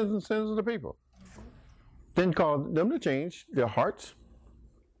his sins and sins of the people. Didn't cause them to change their hearts.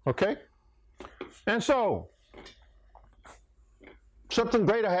 Okay? And so, something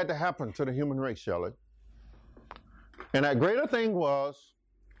greater had to happen to the human race, Shelley. And that greater thing was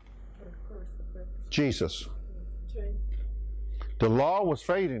Jesus. The law was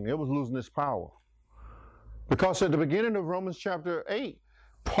fading. It was losing its power. Because at the beginning of Romans chapter 8,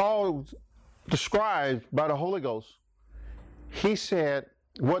 Paul described by the Holy Ghost, he said,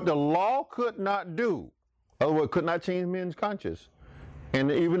 what the law could not do, in other words, could not change men's conscience.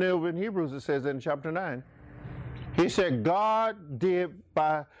 And even over in Hebrews, it says that in chapter 9, he said, God did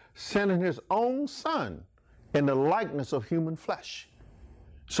by sending his own son in the likeness of human flesh.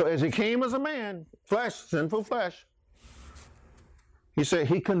 So as he came as a man, flesh, sinful flesh, he said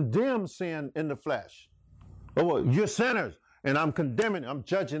he condemned sin in the flesh. Oh, you're sinners, and I'm condemning, I'm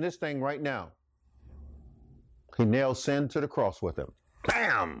judging this thing right now. He nailed sin to the cross with him.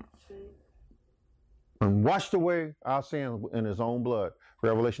 Bam! And washed away our sin in his own blood.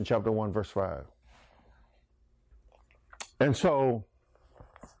 Revelation chapter 1, verse 5. And so,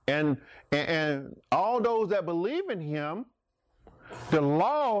 and all those that believe in him, the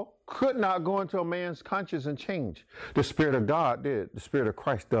law could not go into a man's conscience and change. The Spirit of God did. The Spirit of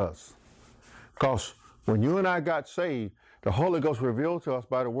Christ does. Because when you and I got saved, the Holy Ghost revealed to us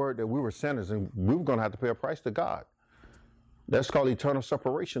by the word that we were sinners and we were going to have to pay a price to God. That's called eternal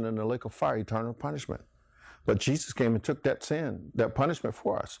separation in the lake of fire, eternal punishment. But Jesus came and took that sin, that punishment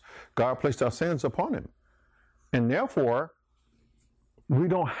for us. God placed our sins upon him. And therefore, we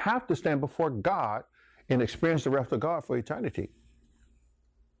don't have to stand before God and experience the wrath of God for eternity.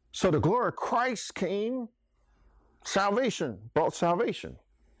 So the glory of Christ came, salvation, brought salvation.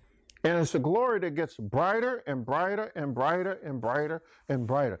 And it's a glory that gets brighter and brighter and brighter and brighter and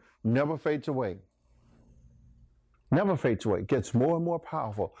brighter. Never fades away. Never fades away. It gets more and more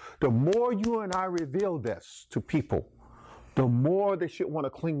powerful. The more you and I reveal this to people, the more they should want to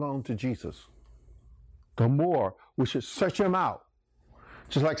cling on to Jesus. The more we should search him out.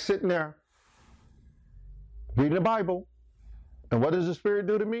 Just like sitting there, reading the Bible. And what does the Spirit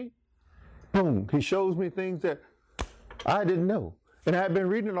do to me? Boom. He shows me things that I didn't know. And I had been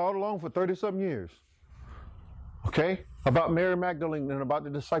reading it all along for 30-something years. Okay? About Mary Magdalene and about the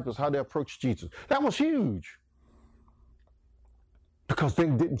disciples, how they approached Jesus. That was huge. Because they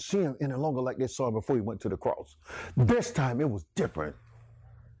didn't see him any longer like they saw him before he went to the cross. This time it was different.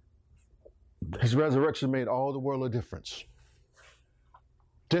 His resurrection made all the world of difference.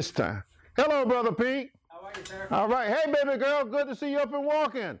 This time. Hello, Brother Pete. How are you, sir? All right. Hey, baby girl. Good to see you up and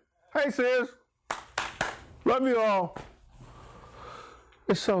walking. Hey, sis. Love you all.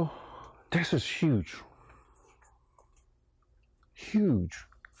 And so, this is huge. Huge.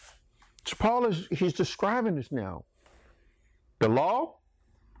 So Paul he's describing this now. The law,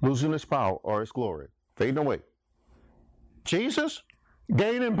 losing its power or its glory, fading away. Jesus,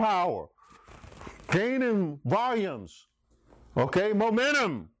 gaining power, gaining volumes, okay,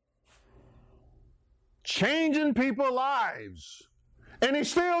 momentum, changing people's lives. And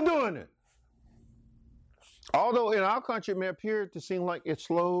he's still doing it. Although in our country it may appear to seem like it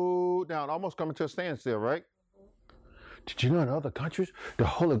slowed down, almost coming to a standstill, right? Did you know in other countries, the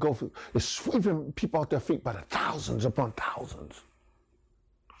Holy Ghost is sweeping people off their feet by the thousands upon thousands?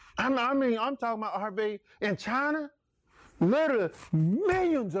 I'm talking about Harvey in China. Literally,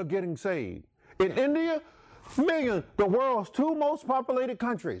 millions are getting saved. In India, millions. The world's two most populated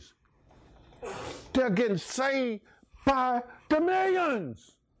countries. They're getting saved by the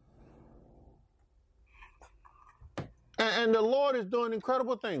millions. And the Lord is doing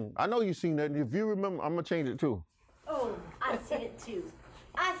incredible things. I know you've seen that. If you remember, I'm going to change it too. Oh, I've seen it too.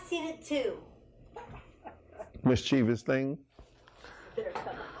 I've seen it too. Mischievous thing. Better come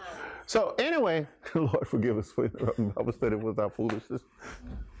on. So anyway, Lord forgive us for interrupting Bible study with our foolishness.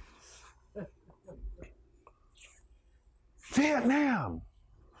 Vietnam.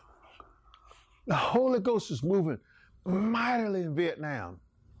 The Holy Ghost is moving mightily in Vietnam.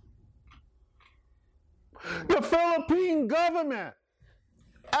 The Philippine government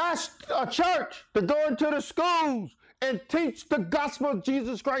asked a church to go into the schools and teach the gospel of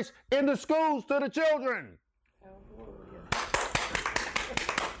Jesus Christ in the schools to the children.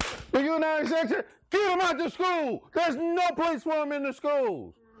 The United States said, get them out of school. There's no place for them in the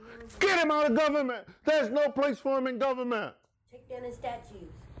schools. Get him out of government. There's no place for him in government. Take down his statues.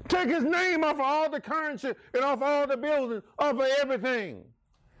 Take his name off of all the currency and off all the buildings, off of everything.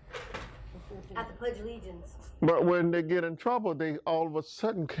 At the Pledge of Allegiance. But when they get in trouble, they all of a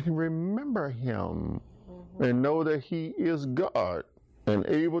sudden can remember him and know that he is God and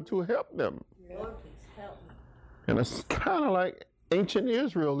able to help them. Lord, please help me. And it's kind of like ancient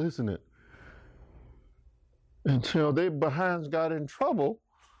Israel, isn't it? Until their behinds got in trouble,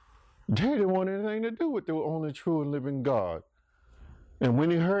 they didn't want anything to do with the only true and living God. And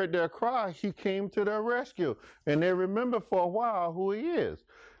when he heard their cry, he came to their rescue. And they remembered for a while who he is.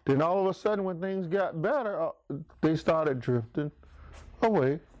 Then all of a sudden, when things got better, they started drifting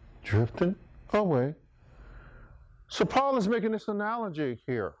away, drifting away. So Paul is making this analogy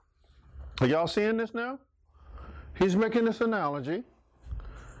here. Are y'all seeing this now? He's making this analogy.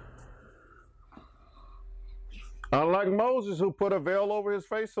 Unlike Moses, who put a veil over his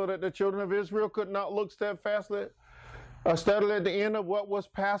face so that the children of Israel could not look steadily at the end of what was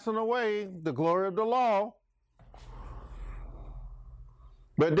passing away, the glory of the law.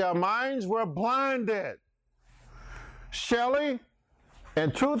 But their minds were blinded. Shelley,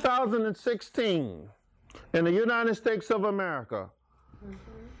 in 2016, in the United States of America,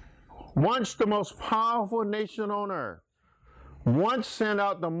 once the most powerful nation on earth, once sent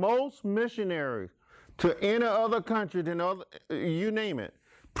out the most missionaries to any other country than other, you name it,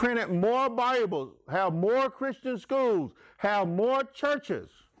 printed more Bibles, have more Christian schools, have more churches,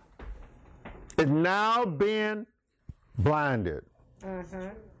 is now being blinded.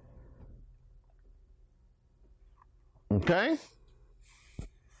 Okay?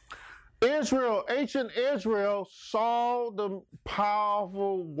 Israel, ancient Israel saw the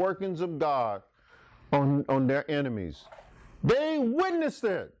powerful workings of God on their enemies. They witnessed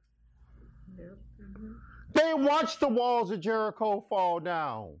it. They watched the walls of Jericho fall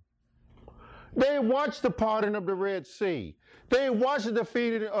down. They watched the parting of the Red Sea. They watched the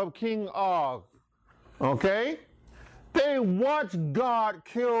defeat of King Og. Okay? They watched God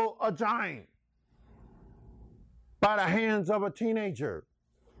kill a giant by the hands of a teenager.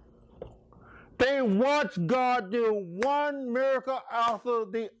 They watched God do one miracle after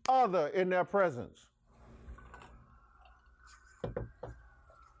the other in their presence.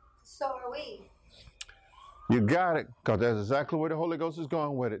 So are we. You got it, because that's exactly where the Holy Ghost is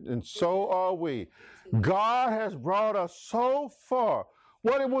going with it. And so are we. God has brought us so far.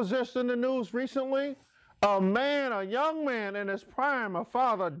 What it was just in the news recently, a young man in his prime, a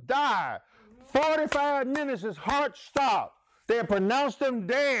father, died. 45 minutes, his heart stopped. They had pronounced him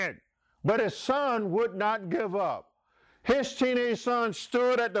dead, but his son would not give up. His teenage son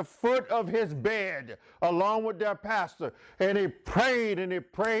stood at the foot of his bed along with their pastor, and he prayed and he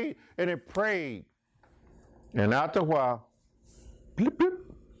prayed and he prayed. And after a while, blip, blip.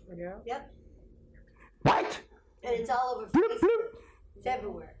 Yeah. Yep. What? And it's all over Blip, Facebook. blip. It's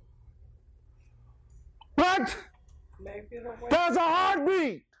everywhere. What? Maybe it'll wait. There's a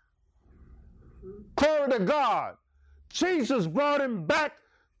heartbeat. Glory to God. Jesus brought him back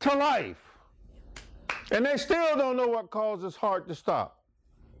to life. And they still don't know what caused his heart to stop.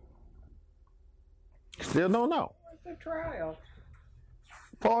 Still don't know. What's the trial?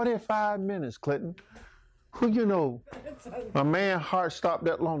 45 minutes, Clinton. Who you know, a man's heart stopped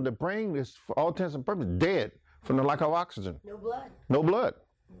that long. The brain is, for all intents and purposes, dead from the lack of oxygen. No blood. No blood.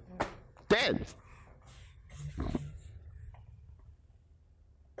 Dead.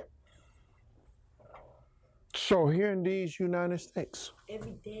 So here in these United States,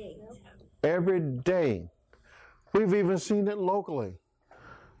 Every day. every day, we've even seen it locally.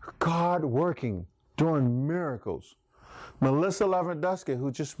 God working, doing miracles. Melissa Lavandusky,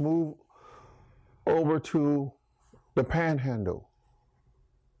 who just moved over to the Panhandle.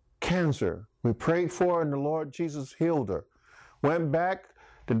 Cancer. We prayed for her and the Lord Jesus healed her. Went back,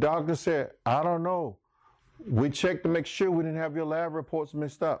 the doctor said, I don't know. We checked to make sure we didn't have your lab reports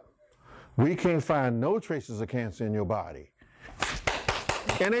mixed up. We can't find no traces of cancer in your body.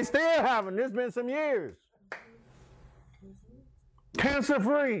 And they still haven't. It's been some years. Cancer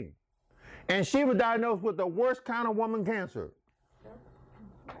free. And she was diagnosed with the worst kind of woman cancer.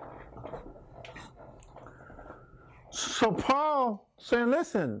 So Paul said,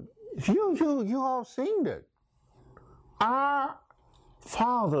 listen, you all seen it. Our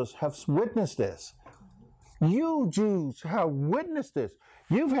fathers have witnessed this. You Jews have witnessed this.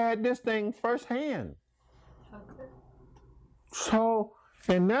 You've had this thing firsthand. So,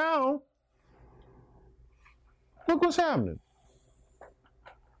 and now, look what's happening.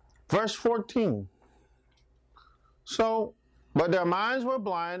 Verse 14. So, but their minds were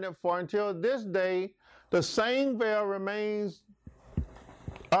blinded, for until this day, the same veil remains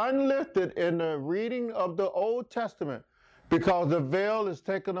unlifted in the reading of the Old Testament, because the veil is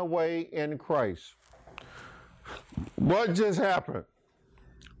taken away in Christ. What just happened?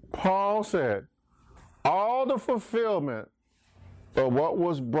 Paul said, all the fulfillment of what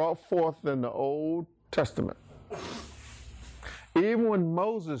was brought forth in the Old Testament. Even when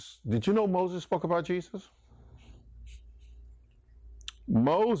Moses, did you know Moses spoke about Jesus?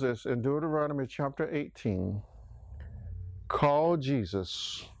 Moses in Deuteronomy chapter 18 called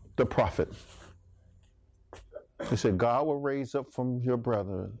Jesus the prophet. He said, God will raise up from your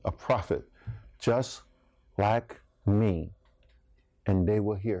brother a prophet just like me, and they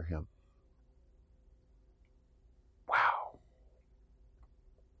will hear him. Wow.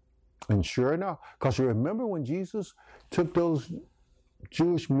 And sure enough, because you remember when Jesus took those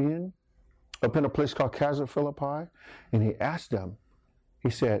Jewish men up in a place called Casa Philippi, and he asked them, he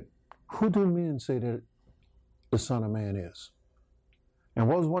said, who do men say that the Son of Man is? And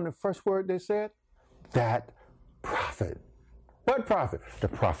what was one of the first words they said? That prophet. What prophet? The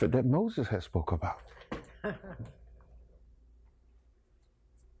prophet that Moses had spoke about.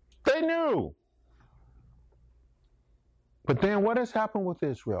 They knew. But then what has happened with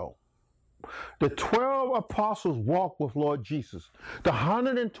Israel? The 12 apostles walked with Lord Jesus. The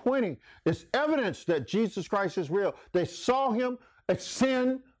 120 is evidence that Jesus Christ is real. They saw him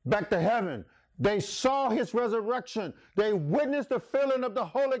ascend back to heaven. They saw his resurrection. They witnessed the filling of the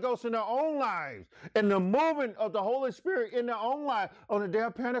Holy Ghost in their own lives and the movement of the Holy Spirit in their own life on the day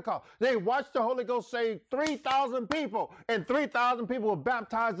of Pentecost. They watched the Holy Ghost save 3,000 people, and 3,000 people were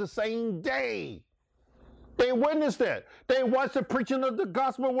baptized the same day. They witnessed it. They watched the preaching of the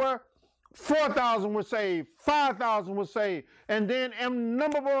gospel where 4,000 were saved, 5,000 were saved, and then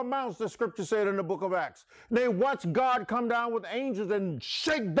innumerable amounts, the scripture said in the book of Acts. They watched God come down with angels and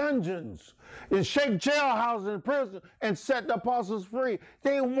shake dungeons, and shake jailhouses and prisons, and set the apostles free.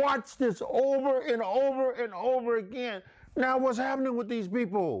 They watched this over and over and over again. Now what's happening with these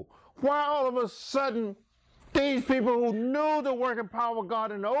people? Why all of a sudden these people who knew the working power of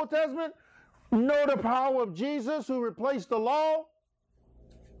God in the Old Testament, know the power of Jesus who replaced the law,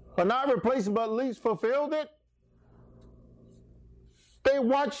 or not replaced it, but at least fulfilled it. They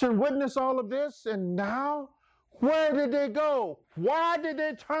watched and witnessed all of this, and now, where did they go? Why did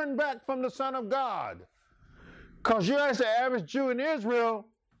they turn back from the Son of God? Because you ask the average Jew in Israel,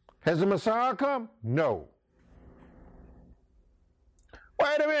 has the Messiah come? No.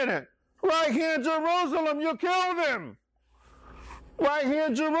 Wait a minute. Right here in Jerusalem, you killed him. Right here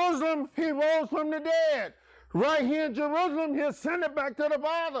in Jerusalem, he rose from the dead. Right here in Jerusalem, he ascended back to the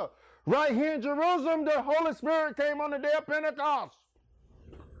Father. Right here in Jerusalem, the Holy Spirit came on the day of Pentecost.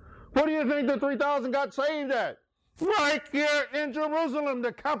 What do you think the 3,000 got saved at? Right here in Jerusalem,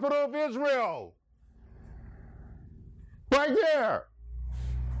 the capital of Israel. Right there.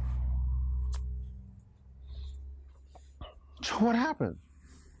 So what happened?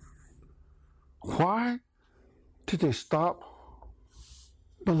 Why did they stop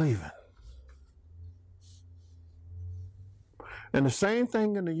believing? And the same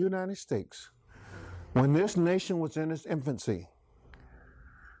thing in the United States. When this nation was in its infancy,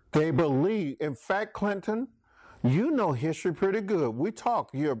 they believed. In fact, Clinton, you know history pretty good. We talk.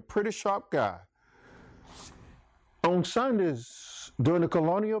 You're a pretty sharp guy. On Sundays, during the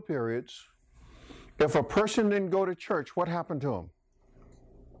colonial periods, if a person didn't go to church, what happened to them?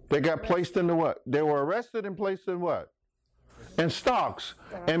 They got placed into what? They were arrested and placed in what? In stocks.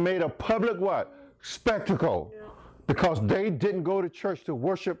 And made a public what? Spectacle. Because they didn't go to church to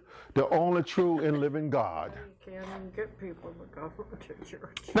worship the only true and living God. You can't even get people to go to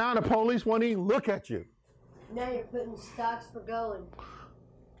church. Now the police won't even look at you. Now you're putting stocks for going.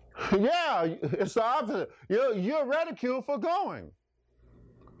 Yeah, it's the opposite. You're ridiculed for going.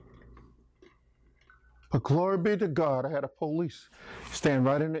 But glory be to God, I had a police stand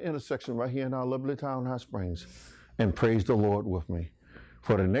right in the intersection right here in our lovely town, Hot Springs, and praise the Lord with me.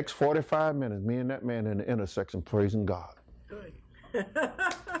 For the next 45 minutes, me and that man in the intersection praising God. Good. All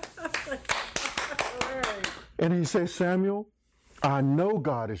right. And he said, Samuel, I know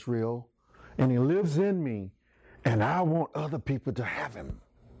God is real, and he lives in me, and I want other people to have him.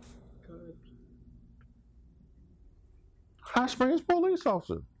 Good. Hot Springs police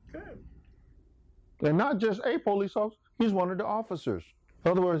officer. Good. And not just a police officer, he's one of the officers.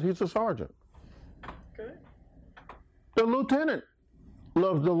 In other words, he's a sergeant. Good. The lieutenant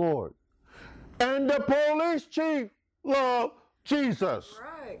loves the Lord. And the police chief loves Jesus.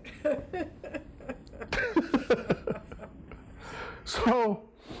 Right. So,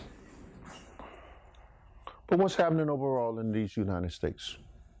 but what's happening overall in these United States?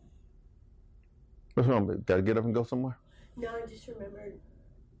 What's wrong? Got to get up and go somewhere? No, I just remembered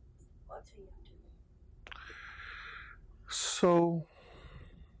watching it. So,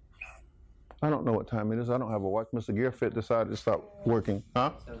 I don't know what time it is. I don't have a watch. Mr. Gearfit decided to stop working.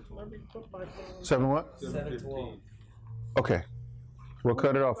 Huh? Let me put my phone. 7 what? 7:12. Okay. We'll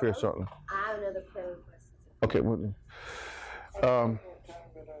cut it off here shortly. I have another prayer request. Okay.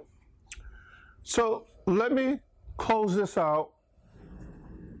 So let me close this out.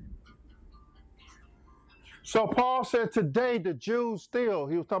 So Paul said today the Jews still,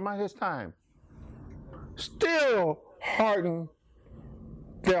 he was talking about his time, still harden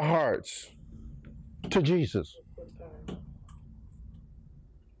their hearts to Jesus.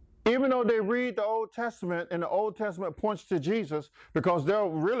 Even though they read the Old Testament and the Old Testament points to Jesus, because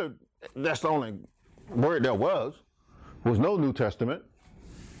that's the only word there was no New Testament,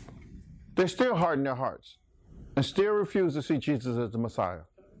 they still harden their hearts and still refuse to see Jesus as the Messiah,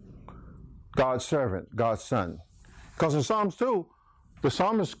 God's servant, God's son. Because in Psalms 2, the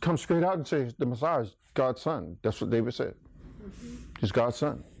psalmist comes straight out and says the Messiah is God's son. That's what David said. He's God's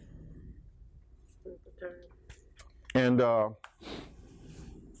son. And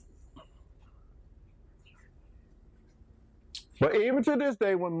but even to this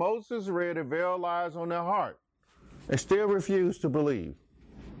day, when Moses read, a veil lies on their heart. They still refuse to believe.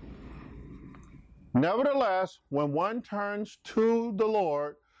 Nevertheless, when one turns to the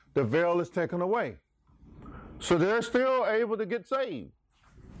Lord, the veil is taken away. So they're still able to get saved.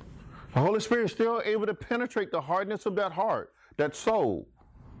 The Holy Spirit is still able to penetrate the hardness of that heart, that soul,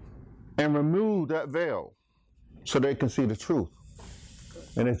 and remove that veil so they can see the truth.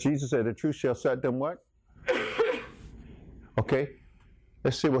 And as Jesus said, the truth shall set them what? Okay,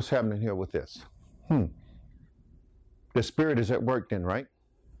 let's see what's happening here with this. The Spirit is at work then, right?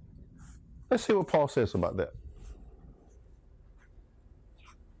 Let's see what Paul says about that.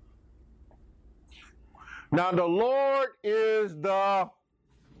 Now the Lord is the,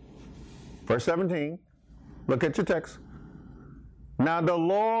 verse 17, look at your text. Now the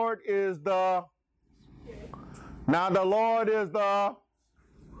Lord is the,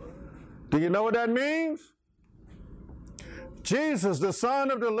 do you know what that means? Jesus, the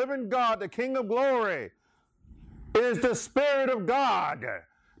Son of the living God, the King of glory, is the Spirit of God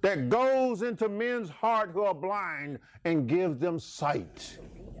that goes into men's heart who are blind and gives them sight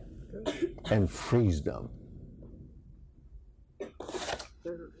and frees them.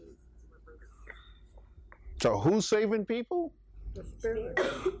 So who's saving people? The Spirit.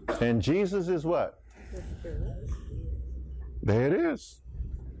 And Jesus is what? The Spirit. There it is.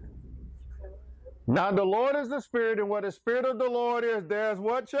 Now the Lord is the Spirit, and what the Spirit of the Lord is, there's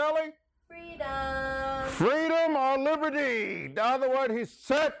what, Shelley? Freedom. Freedom or liberty. In other words, he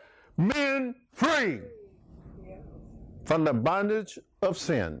set men free from the bondage of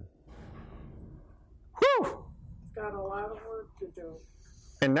sin. Whew! Got a lot of work to do.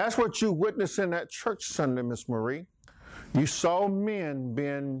 And that's what you witnessed in that church Sunday, Miss Marie. You saw men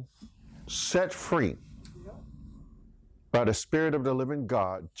being set free by the Spirit of the living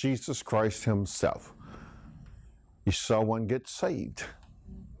God, Jesus Christ himself. You saw one get saved.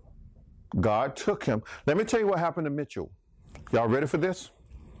 God took him. Let me tell you what happened to Mitchell. Y'all ready for this?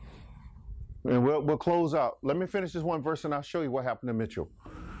 And we'll close out. Let me finish this one verse and I'll show you what happened to Mitchell.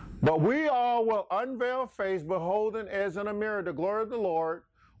 But we all will unveil face, beholding as in a mirror the glory of the Lord,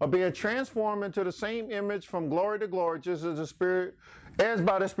 or being transformed into the same image from glory to glory, just as the Spirit, as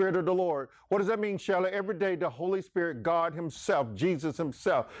by the Spirit of the Lord. What does that mean, Shelley? Every day the Holy Spirit, God himself, Jesus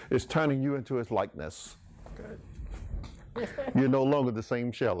himself, is turning you into his likeness. Good. You're no longer the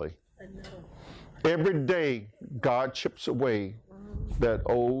same Shelley. I know. Every day God chips away that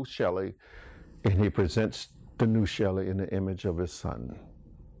old Shelley, and he presents the new Shelley in the image of his son.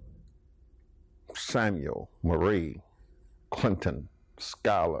 Samuel, Marie, Clinton,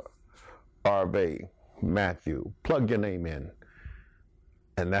 Skylar, Arve, Matthew. Plug your name in.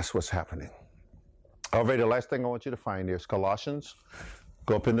 And that's what's happening. Arve, the last thing I want you to find is Colossians.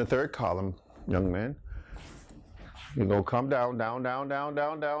 Go up in the third column, young man. You're going to come down,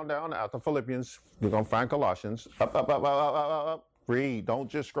 after Philippians. You're going to find Colossians. Up. Read. Don't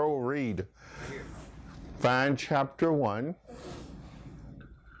just scroll, read. Find chapter 1.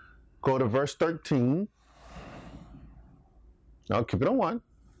 Go to verse 13. No, keep it on 1.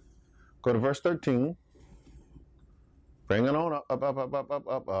 Go to verse 13. Bring it on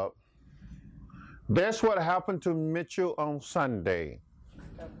up. That's what happened to Mitchell on Sunday.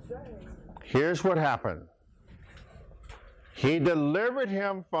 Here's what happened. He delivered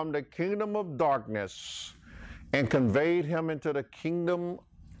him from the kingdom of darkness and conveyed him into the kingdom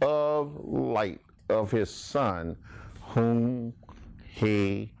of light of his son, whom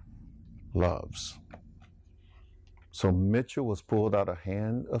he loves. So Mitchell was pulled out of the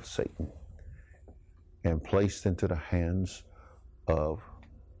hand of Satan and placed into the hands of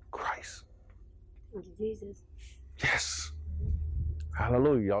Christ. Jesus. Yes.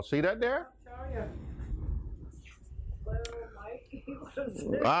 Hallelujah. Y'all see that there? Tell you. Little Mike, he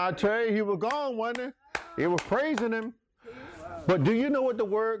was I tell you, he was gone, wasn't he? He was praising him. But do you know what the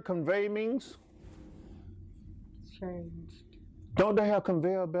word convey means? changed. Don't they have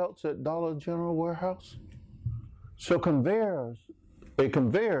conveyor belts at Dollar General Warehouse? So conveyor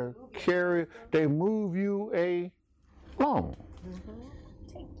carry, they move you along.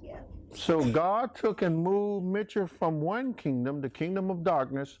 Take you. So God took and moved Mitchell from one kingdom, the kingdom of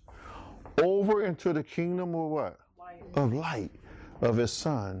darkness, over into the kingdom of what? Light. Of light, of his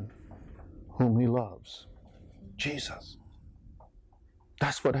son, whom he loves. Jesus.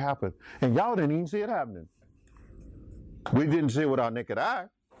 That's what happened. And y'all didn't even see it happening. We didn't see it with our naked eye.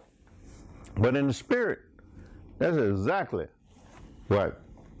 But in the spirit, that's exactly what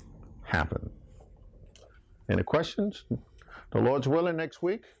happened. Any questions? The Lord's willing, next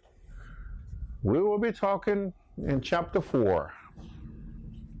week, we will be talking in chapter 4.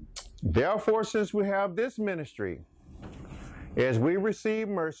 Therefore, since we have this ministry, as we receive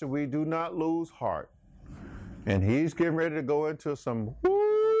mercy, we do not lose heart. And he's getting ready to go into some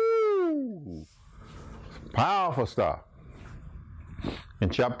powerful stuff in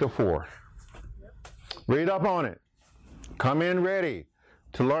chapter 4. Read up on it. Come in ready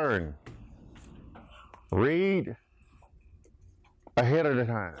to learn. Read ahead of the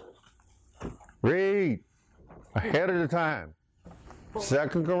time. Read ahead of the time. 2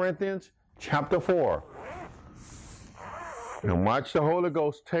 Corinthians chapter 4. And watch the Holy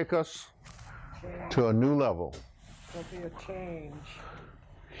Ghost take us to a new level. There'll be a change.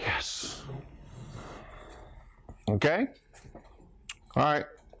 Yes. Okay? All right.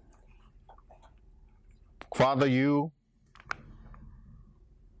 Father, you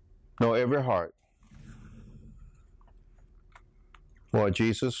know every heart. Lord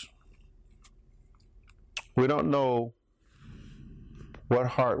Jesus, we don't know what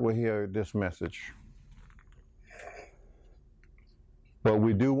heart will hear this message. But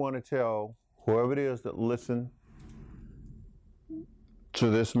we do want to tell whoever it is that listen to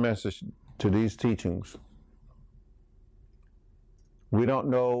this message, to these teachings, we don't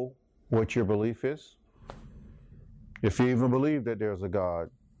know what your belief is. If you even believe that there's a God.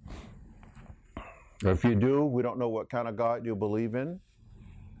 Or if you do, we don't know what kind of God you believe in.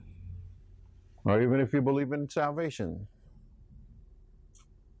 Or even if you believe in salvation.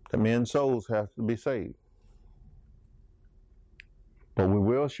 That men's souls have to be saved. But we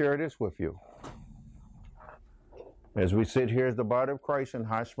will share this with you. As we sit here as the body of Christ in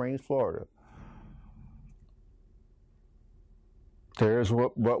High Springs, Florida, there is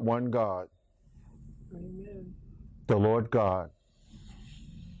but one God. Amen. The Lord God.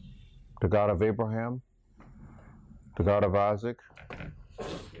 The God of Abraham, the God of Isaac,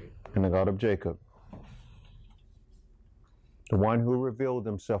 and the God of Jacob. The one who revealed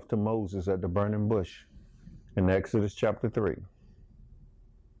himself to Moses at the burning bush in Exodus chapter 3.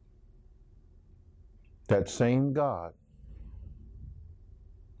 That same God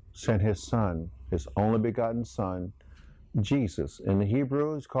sent his son, his only begotten son, Jesus. In the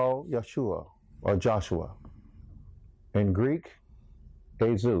Hebrew, it's called Yeshua or Joshua. In Greek,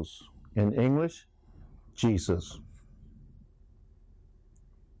 Jesus. In English, Jesus.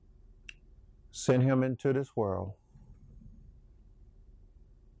 Sent him into this world.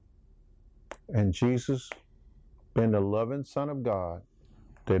 And Jesus, being the loving Son of God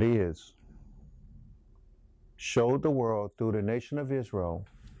that he is, showed the world through the nation of Israel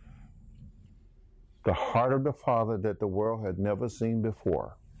the heart of the Father that the world had never seen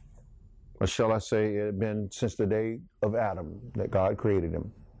before. Or shall I say, it had been since the day of Adam that God created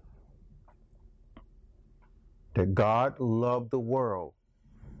him. That God loved the world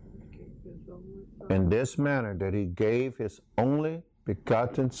in this manner, that he gave his only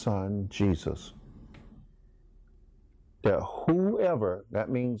begotten Son, Jesus. That whoever, that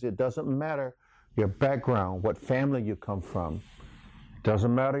means it doesn't matter your background, what family you come from,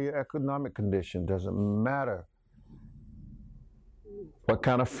 doesn't matter your economic condition, doesn't matter what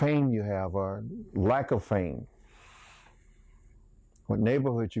kind of fame you have or lack of fame, what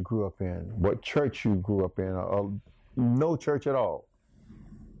neighborhood you grew up in, what church you grew up in, or no church at all,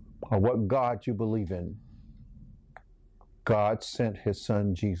 or what God you believe in. God sent his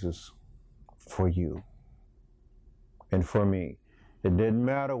Son Jesus for you and for me. It didn't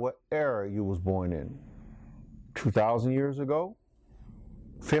matter what era you was born in. 2,000 years ago,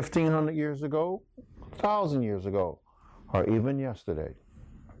 1,500 years ago, 1,000 years ago, or even yesterday.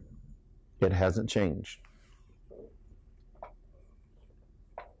 It hasn't changed.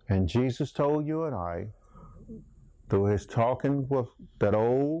 And Jesus told you and I, through his talking with that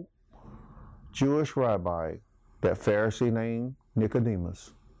old Jewish rabbi, that Pharisee named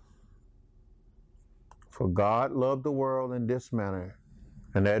Nicodemus, for God loved the world in this manner,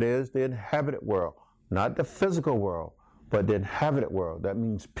 and that is the inhabited world, not the physical world, but the inhabited world. That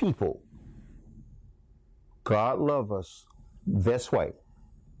means people. God loved us this way,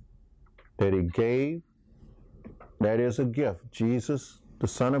 that he gave, that is a gift. Jesus, the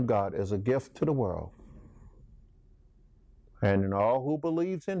Son of God, is a gift to the world. And in all who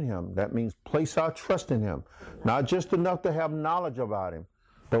believes in him, that means place our trust in him. Not just enough to have knowledge about him,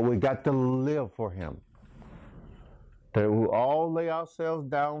 but we got to live for him. That we all lay ourselves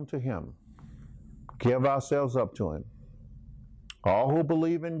down to him, give ourselves up to him. All who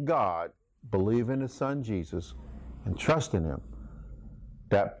believe in God, believe in his Son Jesus, and trust in him.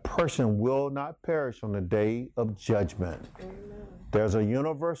 That person will not perish on the day of judgment. Amen. There's a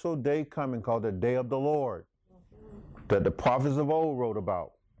universal day coming called the day of the Lord, that the prophets of old wrote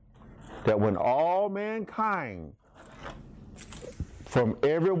about. That when all mankind, from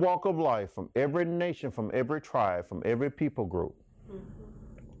every walk of life, from every nation, from every tribe, from every people group,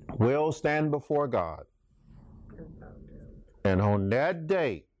 will stand before God. And on that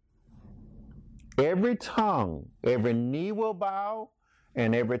day, every tongue, every knee will bow,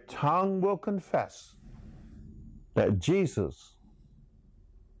 and every tongue will confess that Jesus,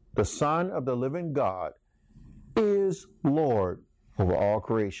 the Son of the living God, is Lord over all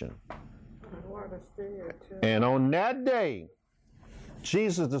creation. And on that day,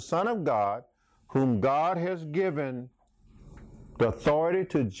 Jesus, the Son of God, whom God has given the authority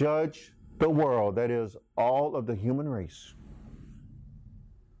to judge the world, that is, all of the human race,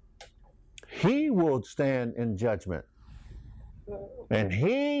 he will stand in judgment. And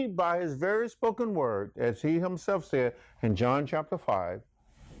he, by his very spoken word, as he himself said in John chapter 5,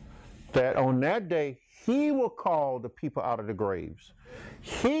 that on that day, he will call the people out of the graves.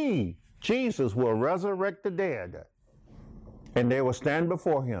 He, Jesus, will resurrect the dead, and they will stand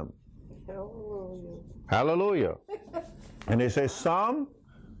before him. Hallelujah. Hallelujah. And they say, some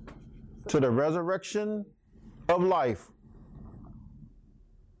to the resurrection of life,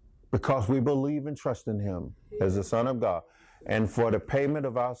 because we believe and trust in him as the Son of God, and for the payment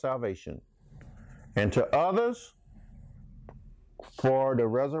of our salvation. And to others, for the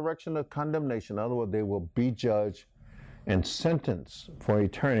resurrection of condemnation. In other words, they will be judged and sentenced for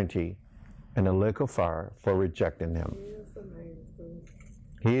eternity in the lake of fire for rejecting him.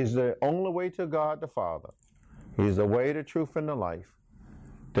 He is the only way to God the Father. He is the way, the truth, and the life.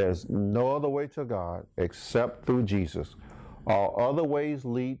 There's no other way to God except through Jesus. All other ways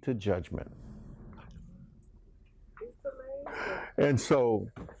lead to judgment. And so,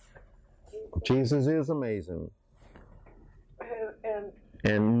 Jesus is amazing.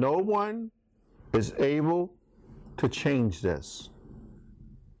 And no one is able to change this.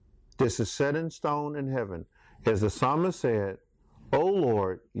 This is set in stone in heaven. As the psalmist said, "O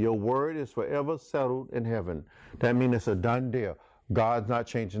Lord, your word is forever settled in heaven." That means it's a done deal. God's not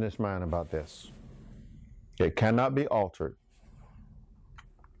changing his mind about this. It cannot be altered.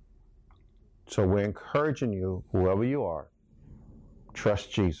 So we're encouraging you, whoever you are,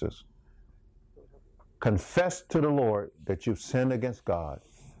 trust Jesus. Confess to the Lord that you've sinned against God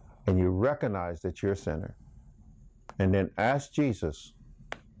and you recognize that you're a sinner. And then ask Jesus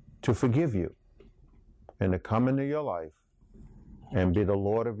to forgive you and to come into your life and be the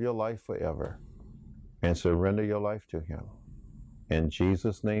Lord of your life forever and surrender your life to him. In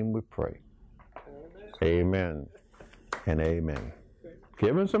Jesus' name we pray. Amen and amen.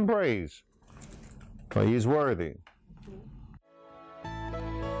 Give him some praise. For he's worthy.